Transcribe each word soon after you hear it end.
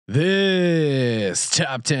This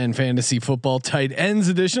top 10 fantasy football tight ends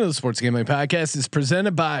edition of the Sports Gambling Podcast is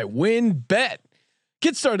presented by WynnBET.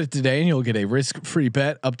 Get started today and you'll get a risk-free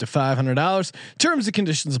bet up to $500. Terms and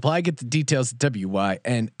conditions apply. Get the details at wynnbet.com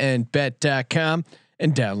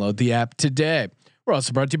and download the app today. We're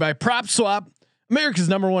also brought to you by PropSwap, America's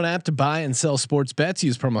 #1 app to buy and sell sports bets.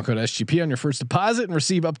 Use promo code SGP on your first deposit and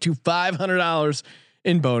receive up to $500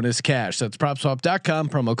 in bonus cash. That's PropSwap.com,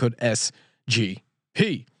 promo code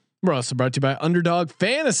SGP. We're also brought to you by Underdog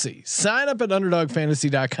Fantasy. Sign up at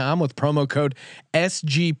UnderdogFantasy.com with promo code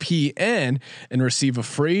SGPN and receive a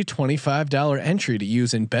free $25 entry to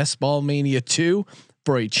use in Best Ball Mania 2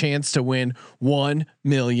 for a chance to win $1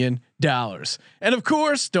 million. And of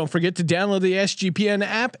course, don't forget to download the SGPN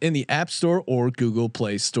app in the App Store or Google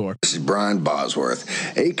Play Store. This is Brian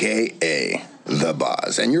Bosworth, aka The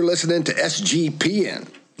Boz, and you're listening to SGPN.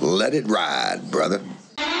 Let it ride, brother.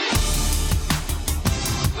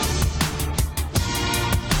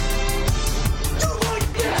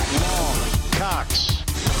 Cox.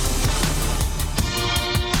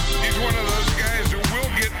 He's one of those guys who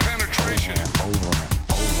will get penetration. Over.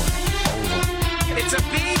 It's a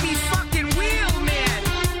baby fucking wheel, man.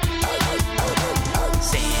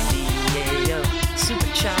 San Diego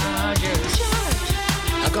Superchargers.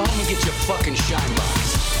 Now go home and get your fucking shine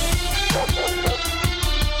box.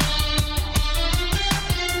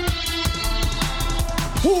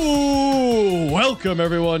 Ooh, welcome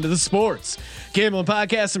everyone to the Sports Gambling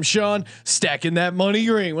Podcast. I'm Sean, stacking that money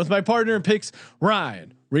green with my partner in picks,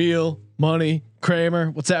 Ryan. Real money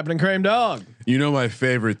Kramer. What's happening, Kramer dog? You know my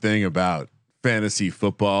favorite thing about fantasy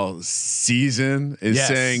football season is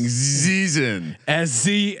saying season.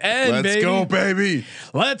 SZN, Let's baby. go, baby.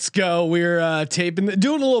 Let's go. We're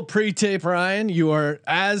doing a little pre-tape, Ryan. You are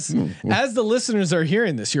as the listeners are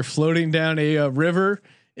hearing this, you're floating down a river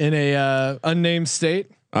in a unnamed state.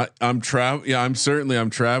 I'm traveling. I'm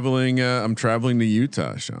traveling to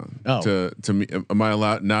Utah, Sean. Oh. To me, am I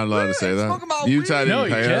not allowed to say that? Utah didn't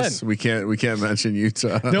pay us. We can't mention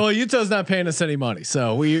Utah. No, well, Utah's not paying us any money.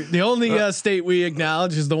 So the only state we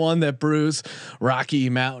acknowledge is the one that brews Rocky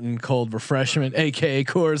Mountain Cold Refreshment, aka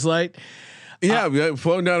Coors Light. Yeah, we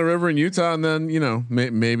floating down a river in Utah, and then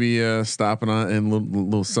maybe stopping on in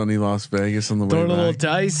little sunny Las Vegas on the way Throwing back. a little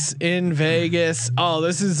dice in Vegas. Oh,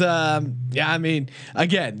 this is I mean,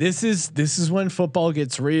 again, this is when football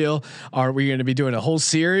gets real. Are we going to be doing a whole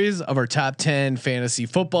series of our top 10 fantasy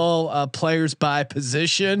football players by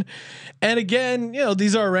position? And again,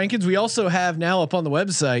 these are our rankings. We also have now up on the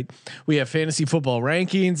website, we have fantasy football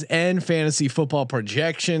rankings and fantasy football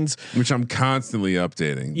projections, which I'm constantly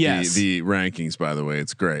updating. Yes. The rankings, by the way,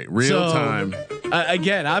 it's great, real time.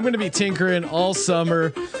 Again, I'm going to be tinkering all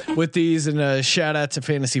summer with these, and a shout out to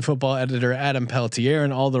fantasy football editor Adam Peltier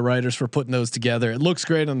and all the writers for putting those together. It looks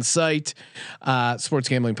great on the site,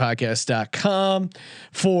 sportsgamblingpodcast.com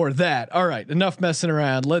for that. All right, enough messing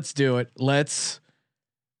around. Let's do it.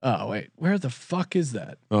 Oh wait, where the fuck is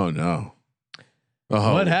that? Oh no.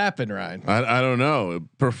 What happened, Ryan? I don't know.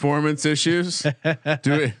 Performance issues.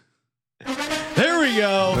 Do we? There we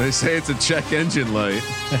go. They say it's a check engine light.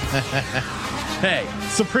 Hey,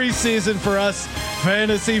 it's the preseason for us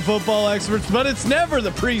fantasy football experts, but it's never the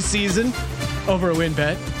preseason over at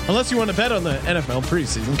WynnBET, unless you want to bet on the NFL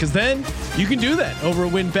preseason, because then you can do that over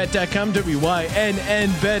at WynnBET.com,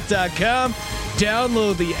 WYNNBet.com.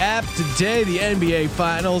 Download the app today. The NBA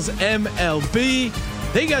Finals, MLB.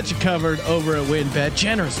 They got you covered over at WynnBET.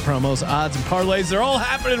 Generous promos, odds, and parlays. They're all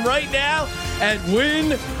happening right now at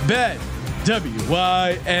WynnBET.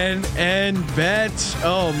 WYNNBet.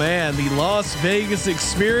 Oh man, the Las Vegas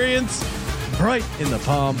experience right in the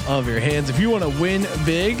palm of your hands. If you want to win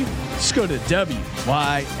big, just go to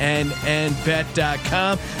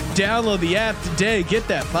WYNNBet.com. Download the app today. Get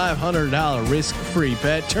that $500 risk-free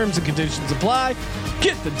bet. Terms and conditions apply.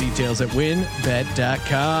 Get the details at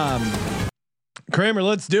WynnBET.com. Kramer,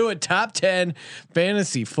 let's do it. Top 10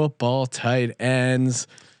 fantasy football tight ends.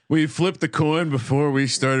 We flipped the coin before we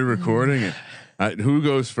started recording it. Who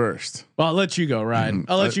goes first? Well, I'll let you go, Ryan.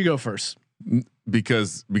 I'll let you go first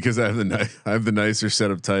because I have the nicer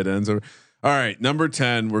set of tight ends. All right, number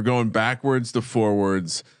 10. We're going backwards to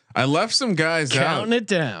forwards. I left some guys counting it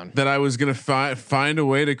down that I was gonna find a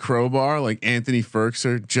way to crowbar, like Anthony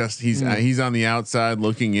Firkser. He's on the outside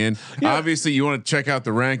looking in. Yeah. Obviously, you want to check out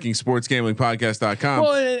the ranking, sportsgamblingpodcast.com.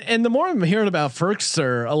 Well, and the more I'm hearing about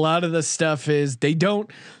Firkser, a lot of the stuff is they don't.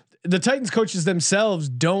 the Titans coaches themselves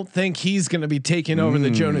don't think he's going to be taking over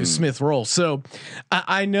the Jonnu Smith role. So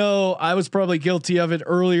I know I was probably guilty of it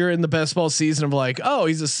earlier in the best ball season of like, oh,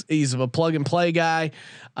 he's a plug and play guy.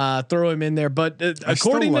 Throw him in there. But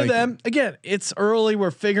according to them, again, it's early.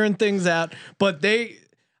 We're figuring things out, but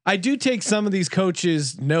I do take some of these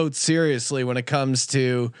coaches' notes seriously when it comes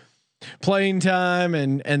to playing time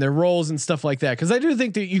and their roles and stuff like that. Cause I do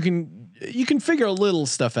think that you can figure a little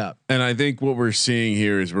stuff out. And I think what we're seeing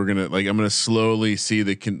here is I'm gonna slowly see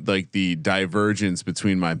the divergence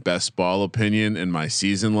between my best ball opinion and my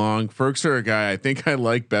season long. Ferkser, a guy I think I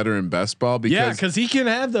like better in best ball because he can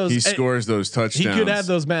have those. He scores those touchdowns. He could have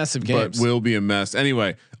those massive games, but will be a mess.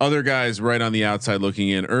 Anyway, other guys right on the outside looking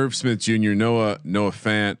in: Irv Smith Jr., Noah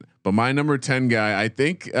Fant. But my number 10 guy, I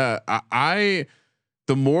think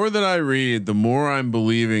the more that I read, the more I'm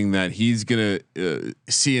believing that he's going to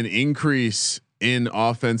see an increase in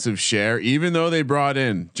offensive share, even though they brought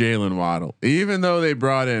in Jalen Waddle, even though they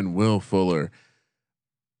brought in Will Fuller.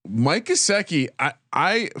 Mike Gesicki,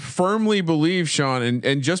 I firmly believe, Sean,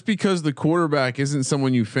 and just because the quarterback isn't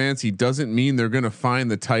someone you fancy doesn't mean they're going to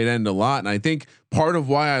find the tight end a lot. And I think part of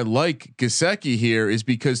why I like Gesicki here is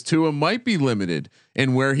because Tua might be limited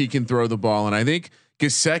in where he can throw the ball. And I think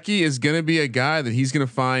Gesicki is going to be a guy that he's going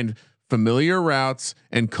to find familiar routes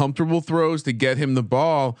and comfortable throws to get him the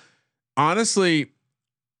ball. Honestly,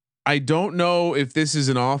 I don't know if this is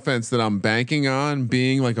an offense that I'm banking on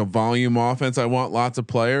being like a volume offense. I want lots of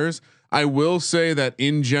players. I will say that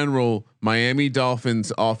in general, Miami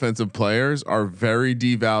Dolphins offensive players are very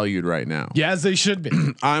devalued right now. Yeah, as they should be.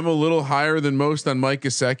 I'm a little higher than most on Mike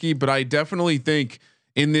Gesicki, but I definitely think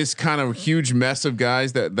in this kind of huge mess of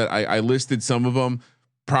guys that I listed some of them.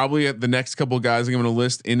 Probably at the next couple of guys I'm going to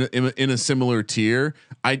list in a similar tier.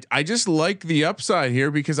 I just like the upside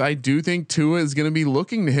here because I do think Tua is going to be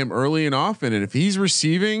looking to him early and often, and if he's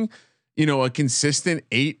receiving, a consistent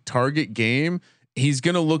 8 target game, he's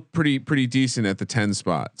going to look pretty decent at the 10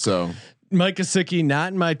 spot. So Mike Gesicki,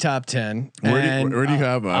 not in my top 10. Where do you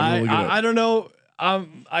have him? I don't know.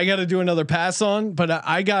 I got to do another pass on, but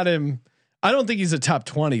I got him. I don't think he's a top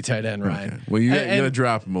 20 tight end, Ryan. Okay. Well, you got to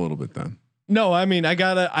drop him a little bit then. No, I mean, I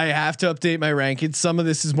have to update my rankings. Some of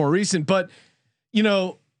this is more recent, but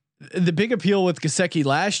the big appeal with Gesicki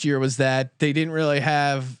last year was that they didn't really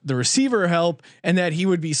have the receiver help and that he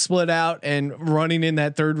would be split out and running in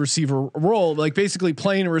that third receiver role, like basically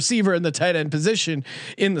playing a receiver in the tight end position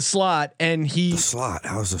in the slot. And he's not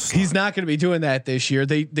going to be doing that this year.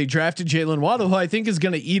 They drafted Jalen Waddle, who I think is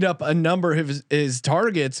going to eat up a number of his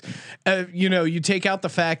targets. You take out the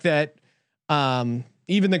fact that,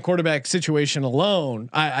 even the quarterback situation alone,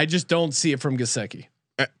 I just don't see it from Gesicki.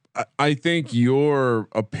 I think your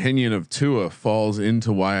opinion of Tua falls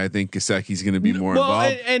into why I think Gesicki's going to be more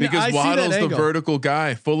involved because Waddle's the vertical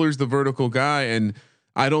guy, Fuller's the vertical guy, and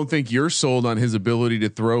I don't think you're sold on his ability to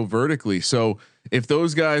throw vertically. So if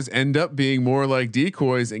those guys end up being more like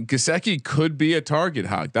decoys, and Gesicki could be a target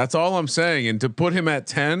hog, that's all I'm saying. And to put him at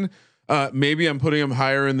 10. Maybe I'm putting him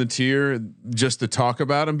higher in the tier just to talk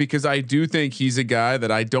about him because I do think he's a guy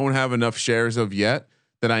that I don't have enough shares of yet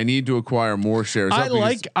that I need to acquire more shares. I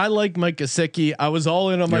like Mike Gesicki. I was all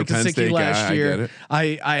in on Mike Gesicki last year.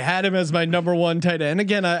 I had him as my number 1 tight end.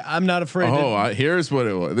 Again, I'm not afraid. Here's what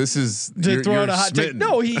it was. This is to throw out a hot take.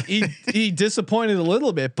 No, he disappointed a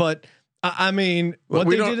little bit, but I mean what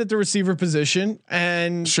they did at the receiver position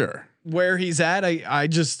and where he's at.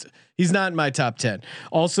 He's not in my top 10.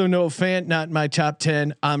 Also, Noah Fant, not in my top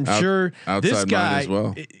 10. I'm sure this guy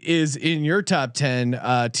is in your top 10.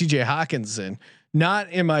 TJ Hawkinson, not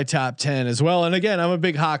in my top 10 as well. And again, I'm a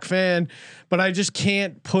big Hawk fan, but I just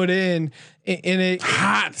can't put in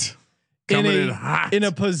a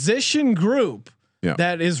position group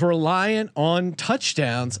that is reliant on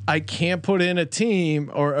touchdowns. I can't put in a team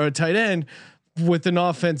or a tight end with an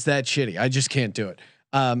offense that shitty. I just can't do it.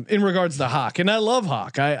 In regards to Hawk, and I love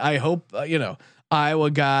Hawk. I hope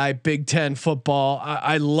Iowa guy, Big Ten football.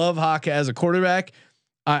 I love Hawk as a quarterback.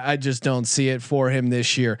 I just don't see it for him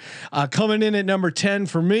this year. Coming in at number 10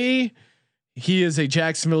 for me, he is a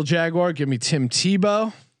Jacksonville Jaguar. Give me Tim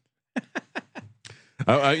Tebow.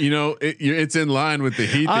 It's in line with the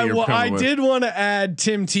heat. I did want to add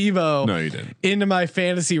Tim Tebow. No, you didn't. Into my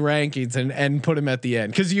fantasy rankings and put him at the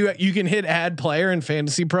end because you can hit add player in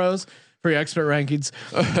Fantasy Pros for your expert rankings.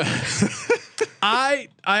 I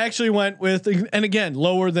actually went with, and again,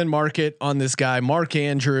 lower than market on this guy, Mark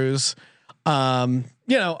Andrews. Again,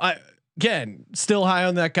 still high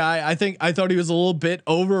on that guy. I thought he was a little bit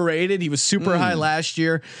overrated. He was super high last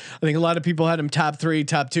year. I think a lot of people had him top 3,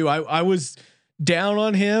 top 2. I was down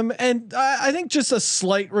on him, and I think just a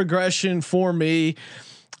slight regression for me.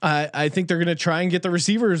 I think they're going to try and get the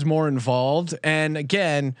receivers more involved. And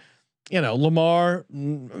again, Lamar,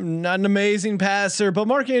 not an amazing passer, but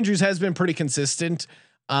Mark Andrews has been pretty consistent.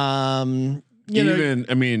 I'll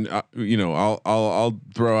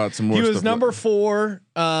throw out some more. He was stuff. number 4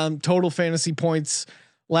 total fantasy points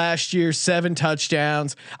last year, 7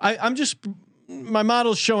 touchdowns. My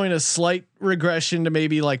model's showing a slight regression to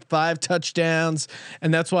maybe like 5 touchdowns,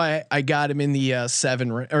 and that's why I got him in the 7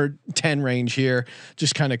 or 10 range here,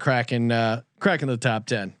 just kind of cracking the top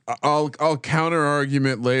 10. I'll counter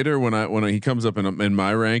argument later when he comes up in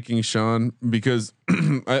my ranking, Sean, because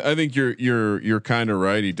I think you're kind of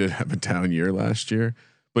right. He did have a down year last year,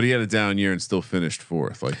 but he had a down year and still finished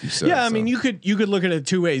 4th, like you said. Yeah, I mean, you could look at it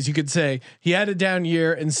 2 ways. You could say he had a down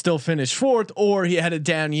year and still finished 4th, or he had a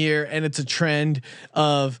down year and it's a trend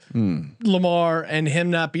of Lamar and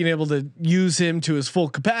him not being able to use him to his full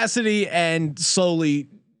capacity and slowly,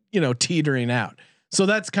 teetering out. So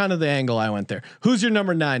that's kind of the angle I went there. Who's your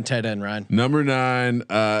number 9 tight end, Ryan? Number 9,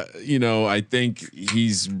 I think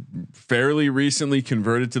he's fairly recently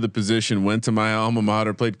converted to the position, went to my alma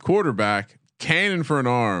mater, played quarterback, cannon for an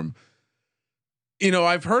arm.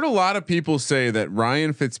 I've heard a lot of people say that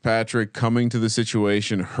Ryan Fitzpatrick coming to the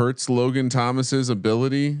situation hurts Logan Thomas's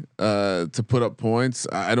ability to put up points.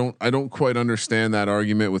 I don't quite understand that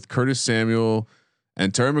argument with Curtis Samuel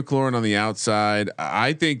and Terry McLaurin on the outside.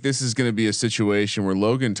 I think this is going to be a situation where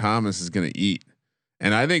Logan Thomas is going to eat.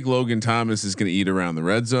 And I think Logan Thomas is going to eat around the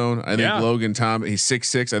red zone. I think Logan Thomas, he's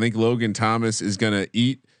 6'6". I think Logan Thomas is going to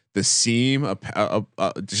eat the seam,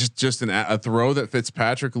 just a throw that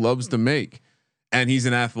Fitzpatrick loves to make. And he's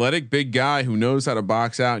an athletic big guy who knows how to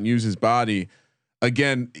box out and use his body.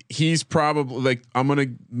 Again, he's probably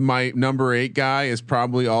my number 8 guy is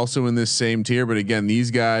probably also in this same tier. But again,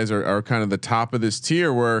 these guys are kind of the top of this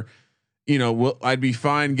tier where, I'd be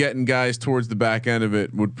fine getting guys towards the back end of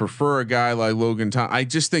it. Would prefer a guy like Logan Thomas. I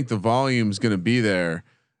just think the volume is going to be there.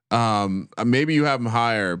 Maybe you have him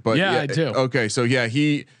higher, but yeah, I do. Okay. So yeah,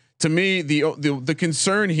 to me, the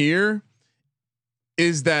concern here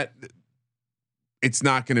is that it's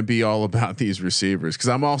not going to be all about these receivers, because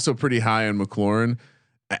I'm also pretty high on McLaurin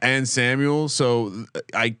and Samuel. So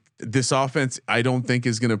this offense, I don't think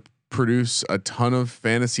is going to produce a ton of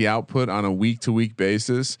fantasy output on a week to week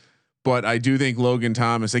basis. But I do think Logan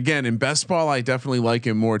Thomas, again, in best ball, I definitely like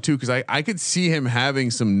him more too, because I could see him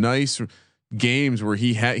having some nice games where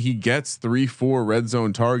he gets 3-4 red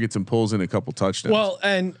zone targets and pulls in a couple touchdowns. Well,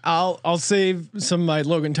 and I'll save some of my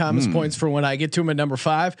Logan Thomas points for when I get to him at number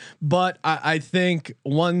 5. But I think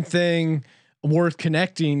one thing worth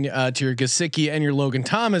connecting to your Gesicki and your Logan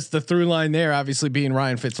Thomas, the through line there obviously being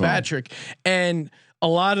Ryan Fitzpatrick, and a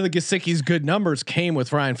lot of the Gesicki's good numbers came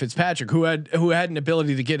with Ryan Fitzpatrick, who had an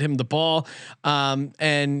ability to get him the ball.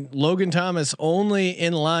 And Logan Thomas only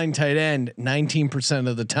in line tight end 19%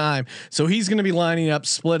 of the time. So he's going to be lining up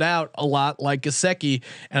split out a lot like Gesicki.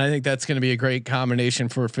 And I think that's going to be a great combination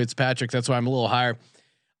for Fitzpatrick. That's why I'm a little higher.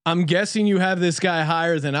 I'm guessing you have this guy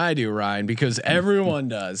higher than I do, Ryan, because everyone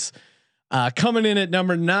does. Coming in at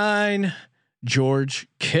number 9, George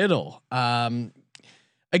Kittle.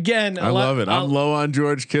 Again, I love it. I'm low on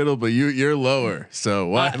George Kittle, but you're lower. So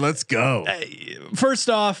let's go. First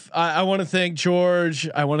off, I want to thank George.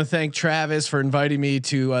 I want to thank Travis for inviting me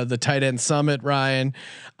to the Tight End Summit, Ryan,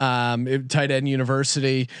 Tight End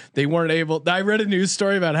University. They weren't able. I read a news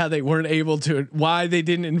story about how they weren't able to, why they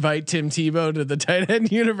didn't invite Tim Tebow to the Tight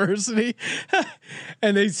End University,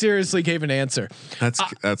 and they seriously gave an answer.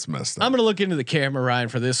 That's messed up. I'm going to look into the camera, Ryan,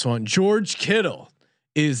 for this one. George Kittle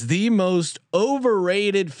is the most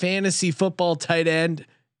overrated fantasy football tight end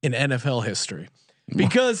in NFL history,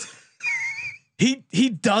 because he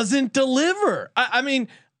doesn't deliver. I mean,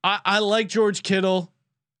 I like George Kittle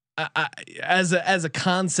as a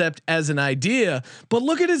concept, as an idea, but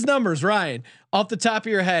look at his numbers, Ryan. Off the top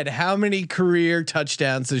of your head, how many career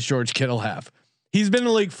touchdowns does George Kittle have? He's been in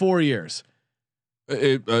the league 4 years.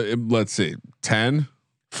 Let's see, 10.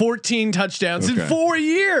 14 touchdowns in 4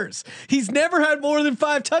 years. He's never had more than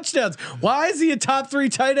 5 touchdowns. Why is he a top 3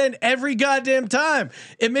 tight end every goddamn time?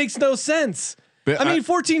 It makes no sense. But I mean,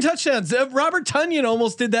 14 touchdowns. Robert Tonyan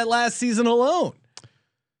almost did that last season alone.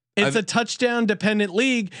 It's a touchdown dependent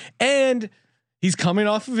league, and he's coming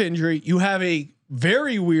off of injury. You have a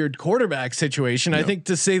very weird quarterback situation, I think,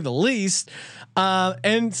 to say the least,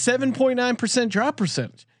 and 7.9% drop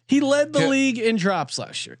percentage. He led the league in drops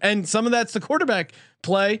last year, and some of that's the quarterback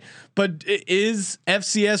play. But is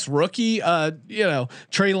FCS rookie,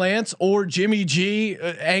 Trey Lance or Jimmy G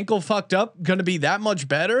ankle fucked up going to be that much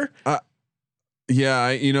better? Yeah,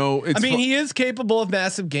 it's. I mean, he is capable of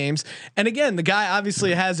massive games, and again, the guy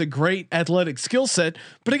obviously has a great athletic skill set.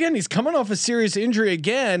 But again, he's coming off a serious injury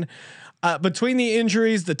again. Between the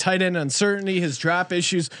injuries, the tight end uncertainty, his drop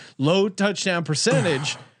issues, low touchdown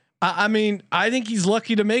percentage. I mean, I think he's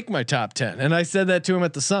lucky to make my top 10, and I said that to him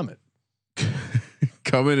at the summit.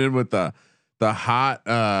 Coming in with the hot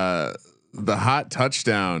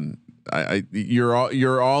touchdown.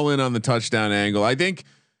 You're all in on the touchdown angle. I think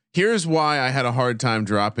here's why I had a hard time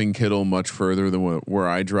dropping Kittle much further than where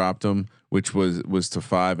I dropped him, which was to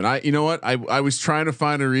 5. And you know what? I was trying to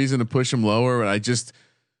find a reason to push him lower, but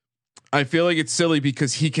I feel like it's silly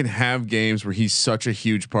because he can have games where he's such a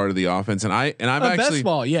huge part of the offense. And I've actually best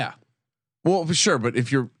ball, yeah. Well, for sure, but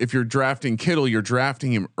if you're drafting Kittle, you're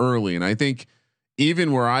drafting him early, and I think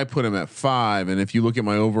even where I put him at 5, and if you look at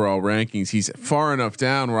my overall rankings, he's far enough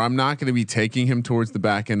down where I'm not going to be taking him towards the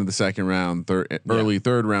back end of the second round, early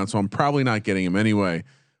third round. So I'm probably not getting him anyway.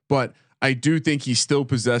 But I do think he still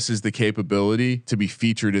possesses the capability to be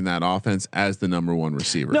featured in that offense as the number 1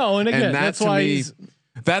 receiver. No, and again, that's why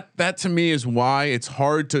that to me is why it's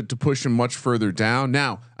hard to push him much further down.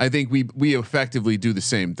 Now, I think we effectively do the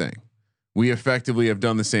same thing. We effectively have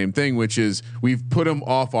done the same thing, which is we've put him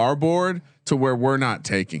off our board to where we're not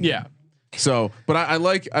taking. Yeah. Him. So, but I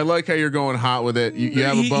like how you're going hot with it. You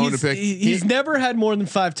have a bone to pick. He's never had more than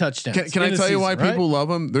 5 touchdowns. Can I tell you why people love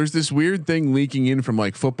him? There's this weird thing leaking in from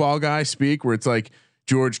like football guy speak where it's like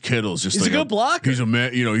George Kittle's just he's like a good blocker. He's a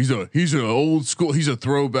man. He's an old school. He's a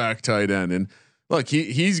throwback tight end. And look,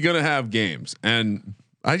 he's gonna have games, and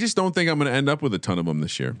I just don't think I'm going to end up with a ton of them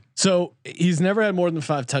this year. So he's never had more than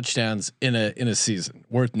 5 touchdowns in a season.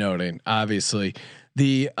 Worth noting, obviously,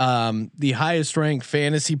 the highest ranked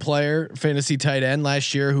fantasy tight end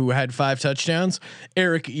last year who had 5 touchdowns,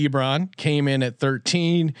 Eric Ebron, came in at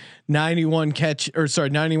 13, 91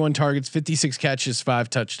 targets, 56 catches, 5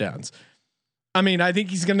 touchdowns. I mean, I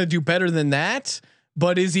think he's going to do better than that,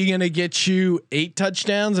 but is he going to get you 8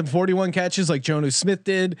 touchdowns and 41 catches like Jonnu Smith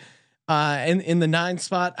did? In the 9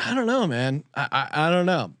 spot, I don't know, man. I don't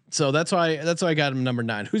know. So that's why I got him number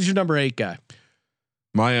 9. Who's your number 8 guy?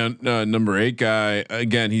 My number 8 guy,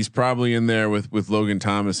 again, he's probably in there with Logan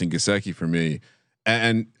Thomas and Gesicki for me,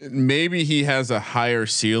 and maybe he has a higher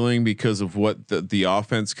ceiling because of what the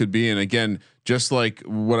offense could be. And again, just like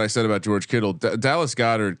what I said about George Kittle, Dallas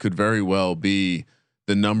Goedert could very well be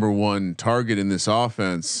the number 1 target in this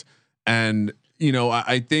offense. And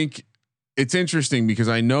I think it's interesting because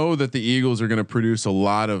I know that the Eagles are going to produce a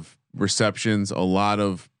lot of receptions, a lot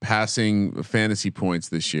of passing fantasy points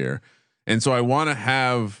this year. And so I want to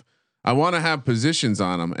have positions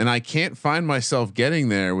on them, and I can't find myself getting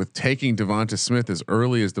there with taking Devonta Smith as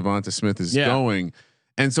early as Devonta Smith is going.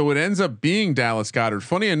 And so it ends up being Dallas Goedert.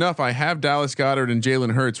 Funny enough, I have Dallas Goedert and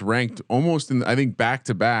Jalen Hurts ranked almost I think back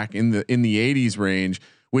to back in the 80s range,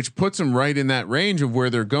 which puts them right in that range of where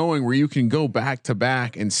they're going, where you can go back to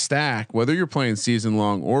back and stack, whether you're playing season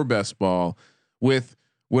long or best ball, with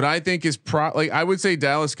what I think is I would say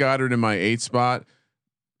Dallas Goedert in my 8 spot.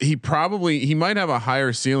 He might have a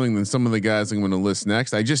higher ceiling than some of the guys I'm going to list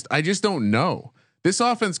next. I just don't know. This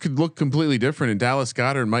offense could look completely different, and Dallas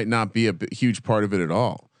Goedert might not be a huge part of it at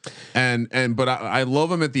all. But I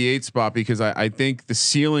love him at the 8 spot because I think the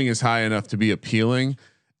ceiling is high enough to be appealing.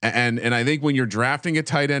 And I think when you're drafting a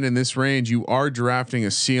tight end in this range, you are drafting a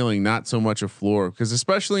ceiling, not so much a floor, because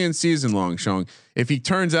especially in season long, Sean, if he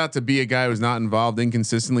turns out to be a guy who's not involved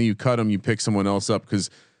inconsistently, you cut him, you pick someone else up. Cause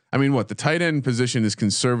I mean, the tight end position is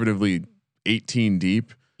conservatively 18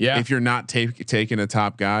 deep. Yeah. If you're not taking a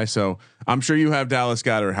top guy. So I'm sure you have Dallas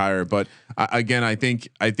Goedert higher, but again, I think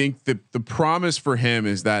the promise for him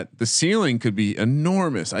is that the ceiling could be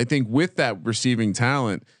enormous. I think with that receiving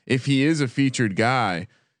talent, if he is a featured guy,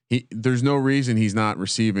 there's no reason he's not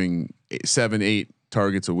receiving 7-8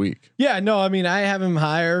 targets a week. Yeah, no, I mean, I have him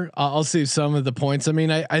higher. I'll save some of the points. I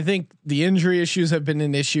mean, I think the injury issues have been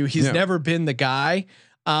an issue. He's never been the guy.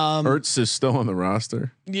 Ertz is still on the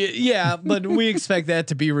roster. Yeah, but we expect that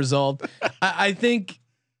to be resolved. I think,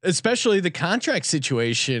 especially the contract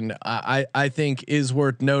situation, I think is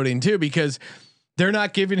worth noting too, because they're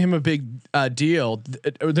not giving him a big deal.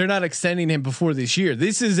 They're not extending him before this year.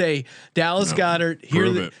 This is a Dallas Goedert. Here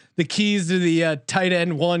are the keys to the tight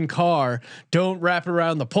end 1 car. Don't wrap it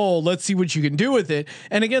around the pole. Let's see what you can do with it.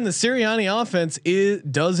 And again, the Sirianni offense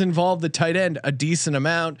does involve the tight end a decent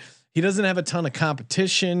amount. He doesn't have a ton of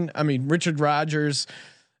competition. I mean, Richard Rodgers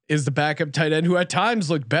is the backup tight end who at times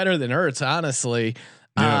looked better than Ertz, honestly.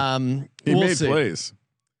 Yeah. He made plays.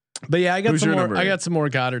 But yeah, I got Who's some your more. number I eight? got some more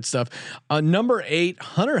Goddard stuff. Number 8,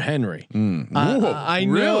 Hunter Henry. Whoa, I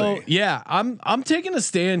know. really? Yeah, I'm taking a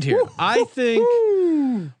stand here. I think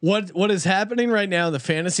what is happening right now in the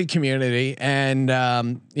fantasy community, and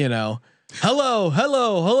hello.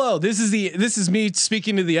 This is me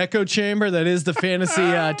speaking to the echo chamber that is the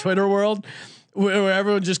fantasy Twitter world. Where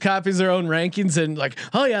everyone just copies their own rankings and like,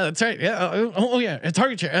 oh yeah, that's right, yeah, oh yeah, a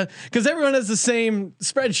target share, because everyone has the same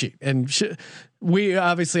spreadsheet, and we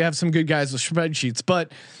obviously have some good guys with spreadsheets,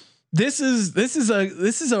 but this is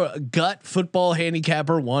a gut football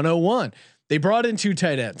handicapper 101. They brought in 2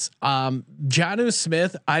 tight ends. Jonnu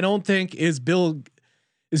Smith, I don't think is Bill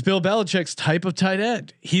Belichick's type of tight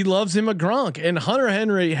end. He loves him a Gronk, and Hunter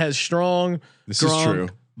Henry has strong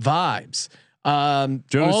Gronk vibes.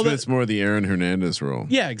 Jonas Smith's more the Aaron Hernandez role.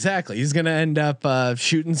 Yeah, exactly. He's going to end up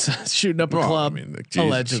shooting up a club,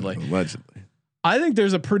 allegedly. I think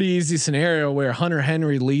there's a pretty easy scenario where Hunter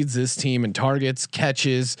Henry leads this team in targets,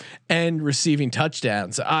 catches, and receiving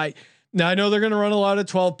touchdowns. I know they're going to run a lot of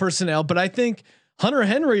 12 personnel, but I think Hunter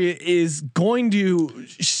Henry is going to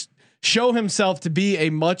show himself to be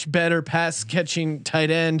a much better pass catching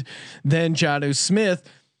tight end than Jonnu Smith.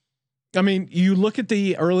 I mean, you look at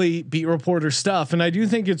the early beat reporter stuff, and I do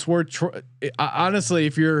think it's worth. Honestly,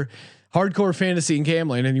 if you're hardcore fantasy and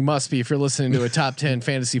gambling, and you must be if you're listening to a top 10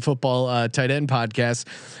 fantasy football tight end podcast,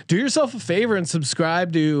 do yourself a favor and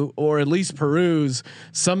subscribe to, or at least peruse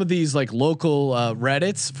some of these like local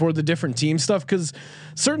Reddits for the different team stuff, because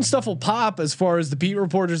certain stuff will pop as far as the beat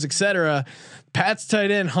reporters, etc. Pat's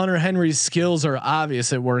tight end Hunter Henry's skills are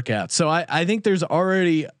obvious at workout. So I think there's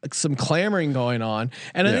already some clamoring going on,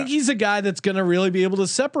 and I think he's a guy that's going to really be able to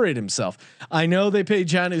separate himself. I know they paid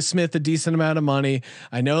Jonnu Smith a decent amount of money.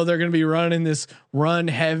 I know they're going to be running this run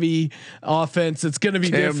heavy offense. It's going to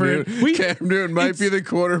be different. Cam Newton might be the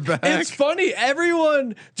quarterback. It's funny.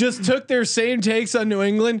 Everyone just took their same takes on New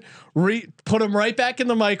England, put them right back in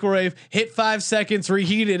the microwave, hit 5 seconds,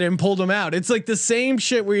 reheated, and pulled them out. It's like the same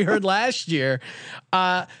shit we heard last year.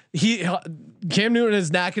 Cam Newton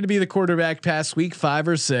is not going to be the quarterback past week 5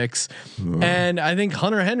 or 6, and I think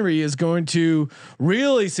Hunter Henry is going to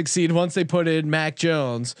really succeed once they put in Mac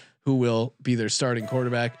Jones, who will be their starting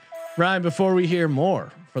quarterback. Ryan, before we hear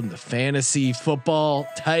more from the fantasy football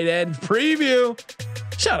tight end preview,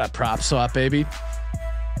 shout out Prop Swap, baby.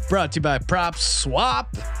 Brought to you by Prop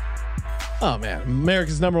Swap. Oh man,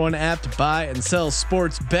 America's #1 app to buy and sell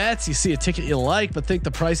sports bets. You see a ticket you like, but think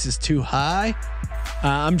the price is too high.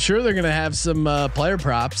 I'm sure they're going to have some player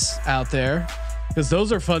props out there, because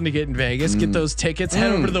those are fun to get in Vegas. Get those tickets,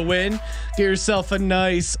 head over to the Win, get yourself a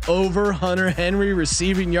nice over Hunter Henry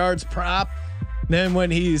receiving yards prop. Then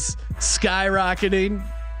when he's skyrocketing,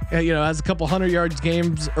 has a couple 100 yards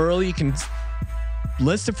games early, you can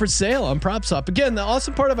list it for sale on PropSwap. Again, the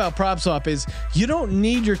awesome part about PropSwap is you don't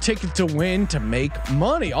need your ticket to win to make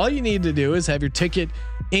money. All you need to do is have your ticket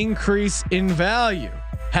increase in value.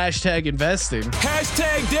 #investing.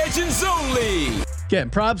 #Legends only. Again,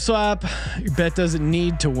 PropSwap, your bet doesn't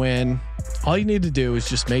need to win. All you need to do is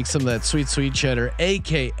just make some of that sweet cheddar,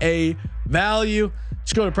 AKA value.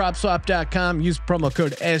 Just go to PropSwap.com, use promo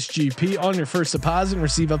code SGP on your first deposit and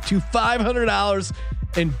receive up to $500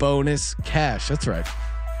 in bonus cash. That's right.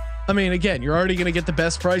 I mean, again, you're already going to get the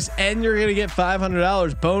best price and you're going to get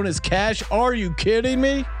 $500 bonus cash. Are you kidding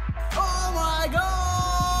me? Oh my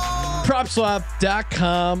God.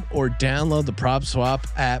 PropSwap.com or download the PropSwap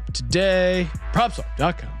app today.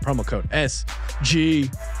 PropSwap.com, promo code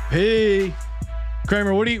SGP.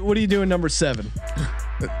 Kramer, what are you doing number 7?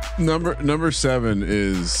 Number 7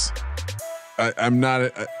 is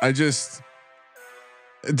I just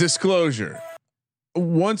disclosure.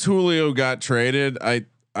 Once Julio got traded,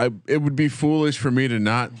 it would be foolish for me to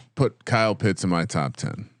not put Kyle Pitts in my top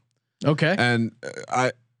 10. Okay. And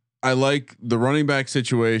I like the running back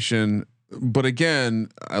situation, but again,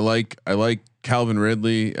 I like Calvin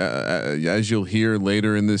Ridley, as you'll hear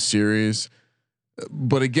later in this series.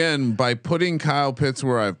 But again, by putting Kyle Pitts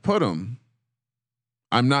where I've put him,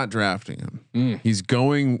 I'm not drafting him. He's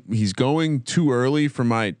going too early for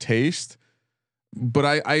my taste.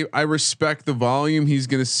 But I respect the volume he's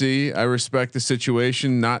going to see. I respect the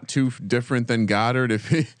situation. Not too different than Goddard.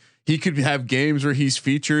 If he could have games where he's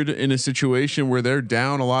featured in a situation where they're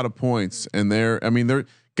down a lot of points, and they're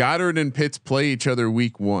Goddard and Pitts play each other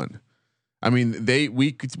week 1. I mean,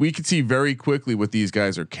 we could see very quickly what these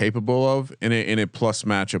guys are capable of in a plus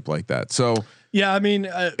matchup like that. So yeah, I mean,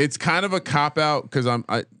 it's kind of a cop out because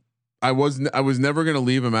I was never going to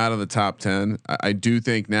leave him out of the top 10. I do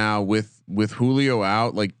think now with Julio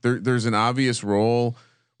out, like there's an obvious role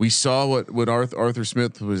We saw what Arthur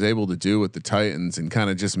Smith was able to do with the Titans and kind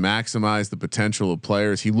of just maximize the potential of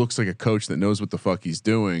players. He looks like a coach that knows what the fuck he's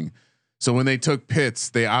doing. So when they took Pitts,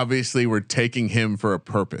 they obviously were taking him for a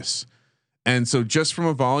purpose. And so just from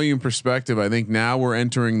a volume perspective, I think now we're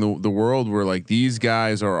entering the world where like these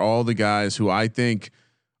guys are all the guys who I think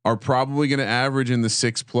are probably going to average in the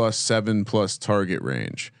 6+, 7+ target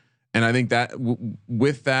range. And I think that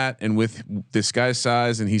with that and with this guy's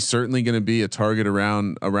size, and he's certainly going to be a target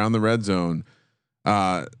around the red zone.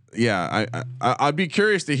 I'd be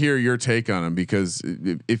curious to hear your take on him because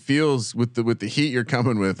it feels with the heat you're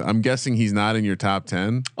coming with. I'm guessing he's not in your top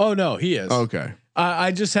 10. Oh no, he is. Okay.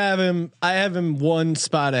 I just have him. I have him one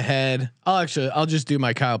spot ahead. I'll just do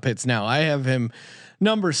my Kyle Pitts now. I have him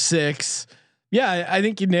number 6. Yeah, I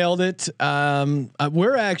think you nailed it.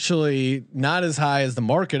 We're actually not as high as the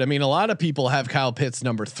market. I mean, a lot of people have Kyle Pitts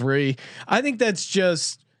number 3. I think that's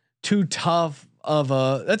just too tough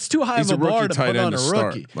that's too high of a bar to put on a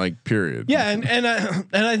rookie. Like period. Yeah, and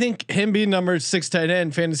I think him being number 6 tight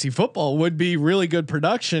end fantasy football would be really good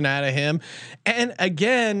production out of him. And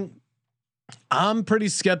again, I'm pretty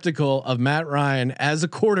skeptical of Matt Ryan as a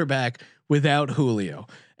quarterback without Julio.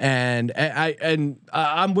 And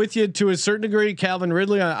I'm with you to a certain degree, Calvin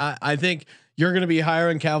Ridley. I think you're going to be higher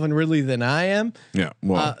on Calvin Ridley than I am. Yeah.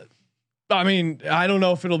 Well, I mean, I don't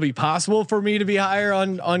know if it'll be possible for me to be higher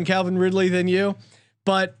on Calvin Ridley than you,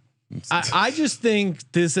 but I just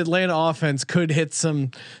think this Atlanta offense could hit some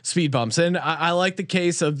speed bumps. And I like the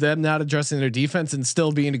case of them not addressing their defense and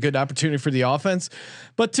still being a good opportunity for the offense.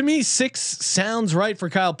 But to me, 6 sounds right for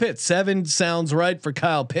Kyle Pitts. 7 sounds right for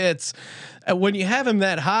Kyle Pitts. When you have him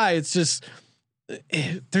that high, it's just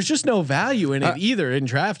there's just no value in it either in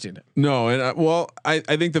drafting it. No, and I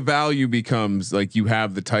think the value becomes like you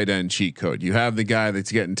have the tight end cheat code. You have the guy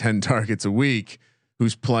that's getting 10 targets a week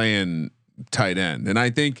who's playing tight end, and I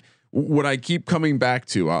think what I keep coming back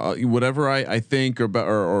to, whatever I think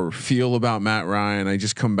or feel about Matt Ryan, I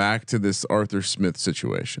just come back to this Arthur Smith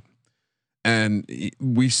situation, and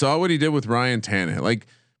we saw what he did with Ryan Tannehill. Like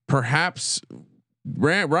perhaps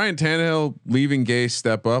Ryan Tannehill leaving Gase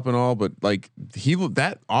step up and all, but like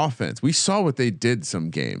that offense, we saw what they did some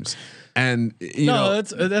games, and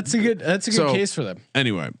that's a good case for them.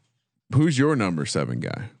 Anyway, who's your number 7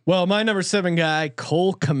 guy? Well, my number 7 guy,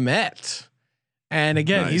 Cole Kmet, and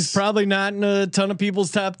again, he's probably not in a ton of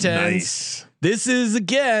people's top 10s. Nice. This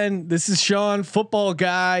is Sean, football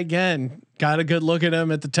guy. Again, got a good look at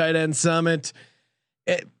him at the tight end summit.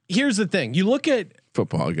 Here's the thing: you look at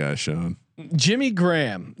football guy, Sean. Jimmy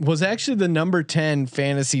Graham was actually the number 10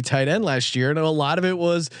 fantasy tight end last year. And a lot of it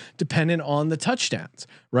was dependent on the touchdowns,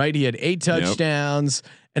 right? He had 8 touchdowns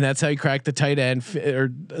and that's how he cracked the tight end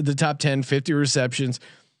or the top 10, 50 receptions.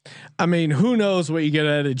 I mean, who knows what you get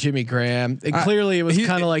out of Jimmy Graham? Clearly it was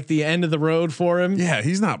kind of like the end of the road for him. Yeah.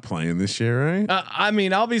 He's not playing this year, right? I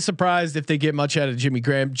mean, I'll be surprised if they get much out of Jimmy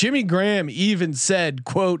Graham. Jimmy Graham even said,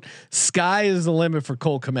 quote, "Sky is the limit for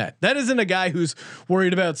Cole Kmet." That isn't a guy who's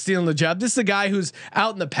worried about stealing the job. This is a guy who's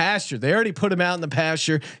out in the pasture. They already put him out in the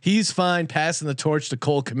pasture. He's fine passing the torch to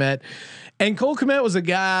Cole Kmet. And Cole Kmet was a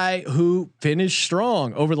guy who finished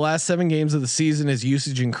strong over the last 7 games of the season. His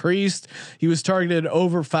usage increased. He was targeted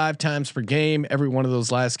over 5 times per game every one of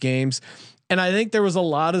those last games. And I think there was a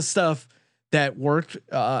lot of stuff that worked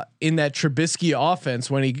in that Trubisky offense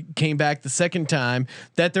when he came back the second time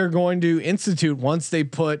that they're going to institute once they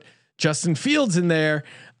put Justin Fields in there.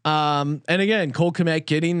 And again, Cole Kmet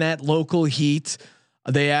getting that local heat.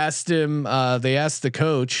 They asked him. They asked the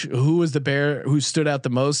coach who was the Bear who stood out the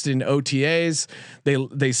most in OTAs.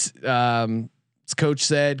 His coach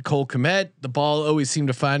said Cole Kmet. The ball always seemed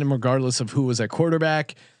to find him regardless of who was at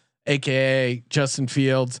quarterback, aka Justin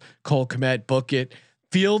Fields. Cole Kmet, book it.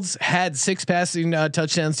 Fields had 6 passing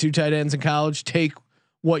touchdowns, 2 tight ends in college. Take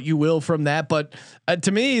what you will from that, but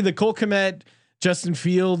to me, the Cole Kmet, Justin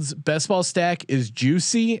Fields best ball stack is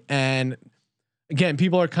juicy. And again,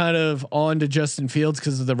 people are kind of on to Justin Fields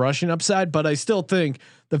because of the rushing upside, but I still think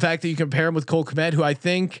the fact that you compare him with Cole Kmet, who I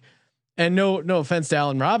think, and no offense to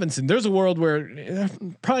Allen Robinson, there's a world where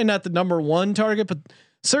probably not the number 1 target, but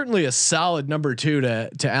certainly a solid number 2 to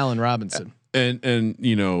Allen Robinson. And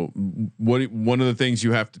you know one of the things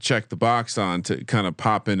you have to check the box on to kind of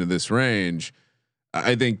pop into this range.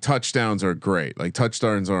 I think touchdowns are great. Like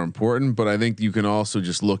touchdowns are important, but I think you can also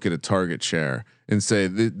just look at a target share and say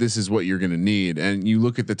this is what you're going to need. And you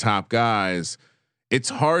look at the top guys. It's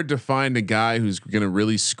hard to find a guy who's going to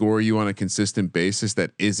really score you on a consistent basis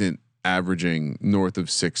that isn't averaging north of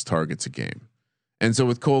 6 targets a game. And so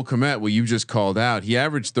with Cole Kmet, what you just called out, he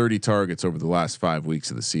averaged 30 targets over the last 5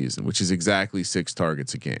 weeks of the season, which is exactly 6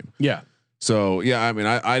 targets a game. Yeah. So yeah, I mean,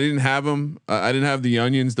 I didn't have him. I didn't have the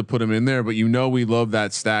onions to put him in there, but we love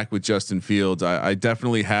that stack with Justin Fields. I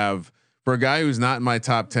definitely have, for a guy who's not in my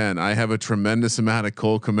top 10, I have a tremendous amount of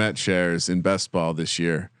Cole Kmet shares in best ball this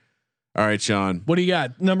year. All right, Sean, What do you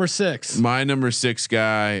got? Number 6. my number 6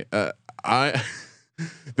 guy.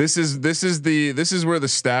 This is where the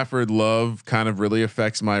Stafford love kind of really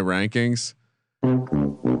affects my rankings.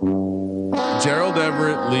 Gerald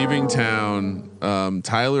Everett leaving town.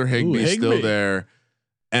 Tyler Higbee still there,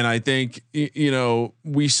 and I think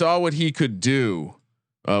we saw what he could do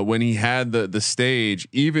when he had the stage,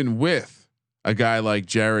 even with a guy like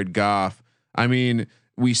Jared Goff. I mean,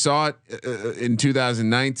 we saw it in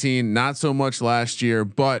 2019, not so much last year,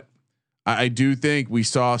 but I do think we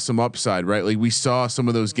saw some upside, right? Like we saw some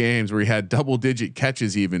of those games where he had double-digit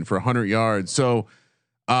catches even for 100 yards. So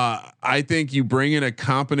I think you bring in a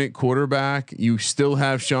competent quarterback. You still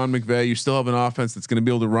have Sean McVay. You still have an offense that's going to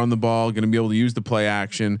be able to run the ball, going to be able to use the play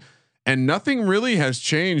action. And nothing really has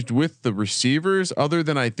changed with the receivers other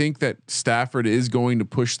than I think that Stafford is going to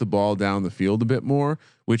push the ball down the field a bit more,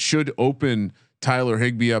 which should open Tyler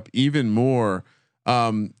Higbee up even more.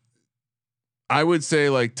 I would say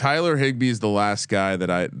like Tyler Higbee is the last guy that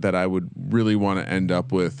I would really want to end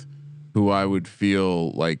up with, who I would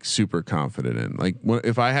feel like super confident in. Like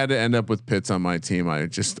if I had to end up with Pitts on my team,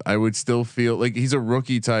 I would still feel like he's a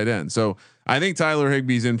rookie tight end. So I think Tyler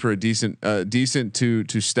Higbee's in for a decent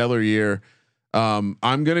to stellar year. I'm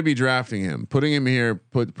going to be drafting him. Putting him here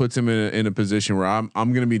puts him in a position where I'm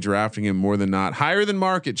going to be drafting him more than not. Higher than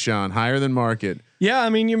market, Sean. Higher than market. Yeah, I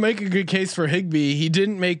mean, you make a good case for Higbee. He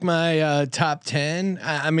didn't make my top 10.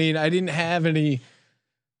 I mean, I didn't have any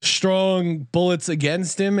strong bullets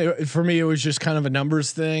against him. For me, it was just kind of a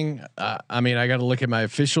numbers thing. I mean, I got to look at my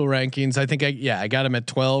official rankings. I think I got him at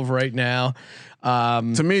 12 right now.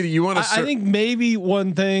 To me, you want to. I think maybe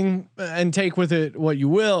one thing, and take with it what you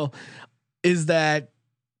will, is that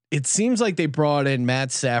it seems like they brought in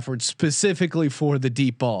Matt Stafford specifically for the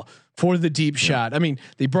deep ball, for the deep shot. I mean,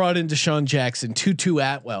 they brought in Deshaun Jackson, Tutu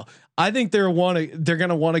Atwell. I think they're going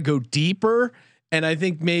to want to go deeper. And I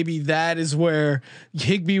think maybe that is where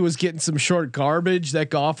Higbee was getting some short garbage that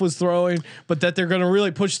Goff was throwing, but that they're going to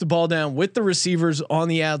really push the ball down with the receivers on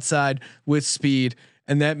the outside with speed.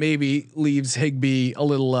 And that maybe leaves Higbee a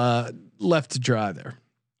little left to dry there.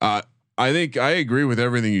 I think I agree with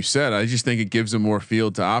everything you said. I just think it gives them more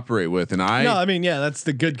field to operate with. And I mean, yeah, that's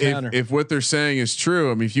the good counter. If what they're saying is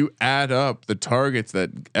true, I mean, if you add up the targets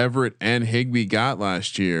that Everett and Higbee got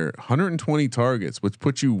last year, 120 targets, which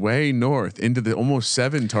puts you way north into the almost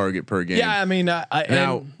 7 target per game. Yeah, I mean,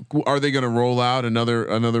 now are they going to roll out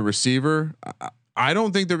another receiver? I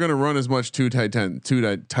don't think they're going to run as much two tight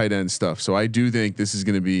end stuff. So I do think this is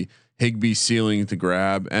going to be Higbee ceiling to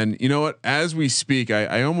grab. And you know what? As we speak,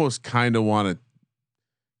 I almost kind of want to.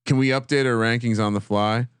 Can we update our rankings on the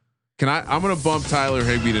fly? I'm going to bump Tyler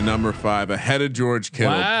Higbee to number 5 ahead of George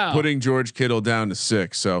Kittle, putting George Kittle down to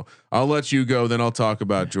 6. So I'll let you go. Then I'll talk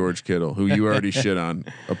about George Kittle, who you already shit on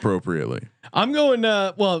appropriately. I'm going.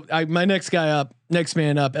 My next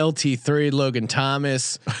man up, LT3, Logan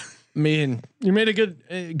Thomas. I mean, you made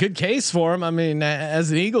a good case for him. I mean, as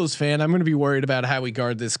an Eagles fan, I'm going to be worried about how we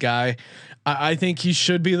guard this guy. I think he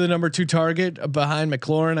should be the number 2 target behind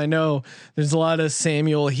McLaurin. I know there's a lot of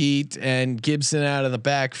Samuel Heat and Gibson out of the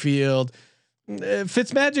backfield.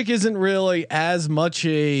 Fitzmagic isn't really as much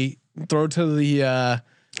a throw to the.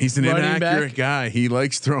 He's an inaccurate guy. He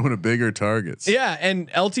likes throwing a bigger targets. Yeah, and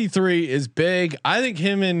LT3 is big. I think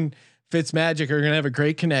him and Fitzmagic are going to have a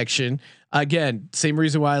great connection. Again, same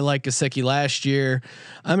reason why I like Gesicki last year.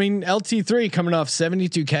 I mean, LT3 coming off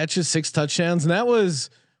 72 catches, 6 touchdowns, and that was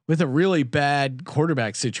with a really bad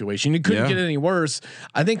quarterback situation. It couldn't get any worse.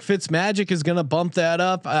 I think Fitzmagic is going to bump that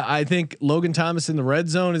up. I think Logan Thomas in the red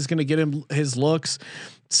zone is going to get him his looks.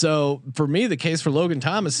 So for me, the case for Logan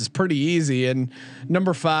Thomas is pretty easy, and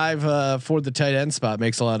number 5 for the tight end spot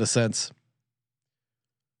makes a lot of sense.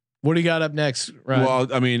 What do you got up next, Ryan? Well,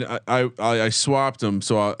 I mean, I swapped them,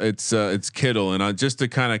 so it's Kittle, and just to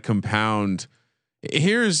kind of compound.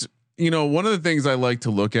 Here's one of the things I like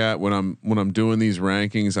to look at when I'm doing these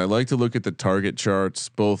rankings. I like to look at the target charts,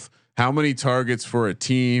 both how many targets for a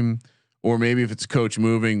team, or maybe if it's coach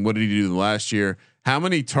moving, what did he do last year? How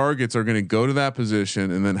many targets are going to go to that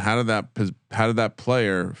position, and then how did that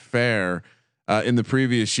player fare in the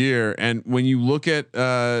previous year? And when you look at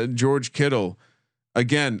George Kittle.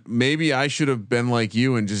 Again, maybe I should have been like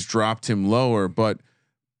you and just dropped him lower, but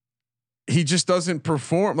he just doesn't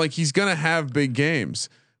perform. Like, he's going to have big games,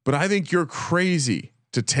 but I think you're crazy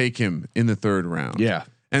to take him in the 3rd round. Yeah.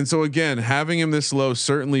 And so again, having him this low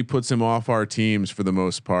certainly puts him off our teams for the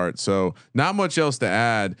most part. So not much else to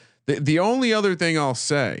add. The only other thing I'll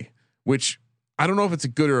say, which I don't know if it's a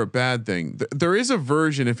good or a bad thing. There is a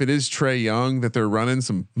version, if it is Trey Young, that they're running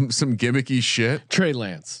some gimmicky shit. Trey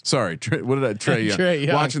Lance. Sorry, what did I Trey Young? Trey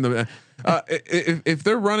Young. Watching the. If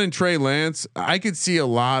they're running Trey Lance, I could see a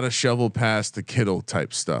lot of shovel pass to Kittle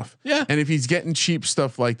type stuff. Yeah. And if he's getting cheap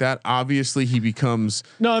stuff like that, obviously he becomes.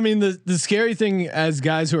 No, I mean the scary thing as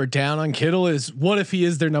guys who are down on Kittle is what if he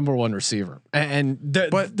is their number one receiver? And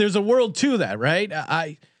there's a world to that, right?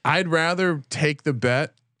 I'd rather take the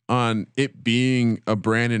bet on it being a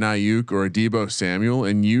Brandon Ayuk or a Deebo Samuel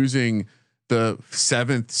and using the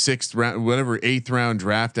 7th, 6th round, whatever 8th round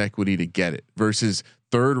draft equity to get it versus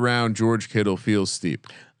 3rd round George Kittle feels steep.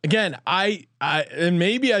 Again, I and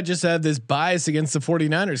maybe I just have this bias against the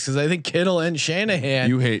 49ers because I think Kittle and Shanahan.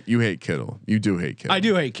 You hate Kittle. You do hate Kittle. I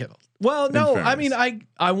do hate Kittle. Well, no, I mean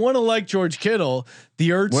I want to like George Kittle. The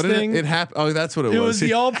Ertz thing. It happened. Oh, that's what it was. It was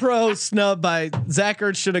the All Pro snub by Zach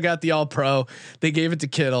Ertz. Should have got the All Pro. They gave it to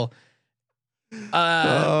Kittle.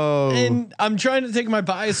 And I'm trying to take my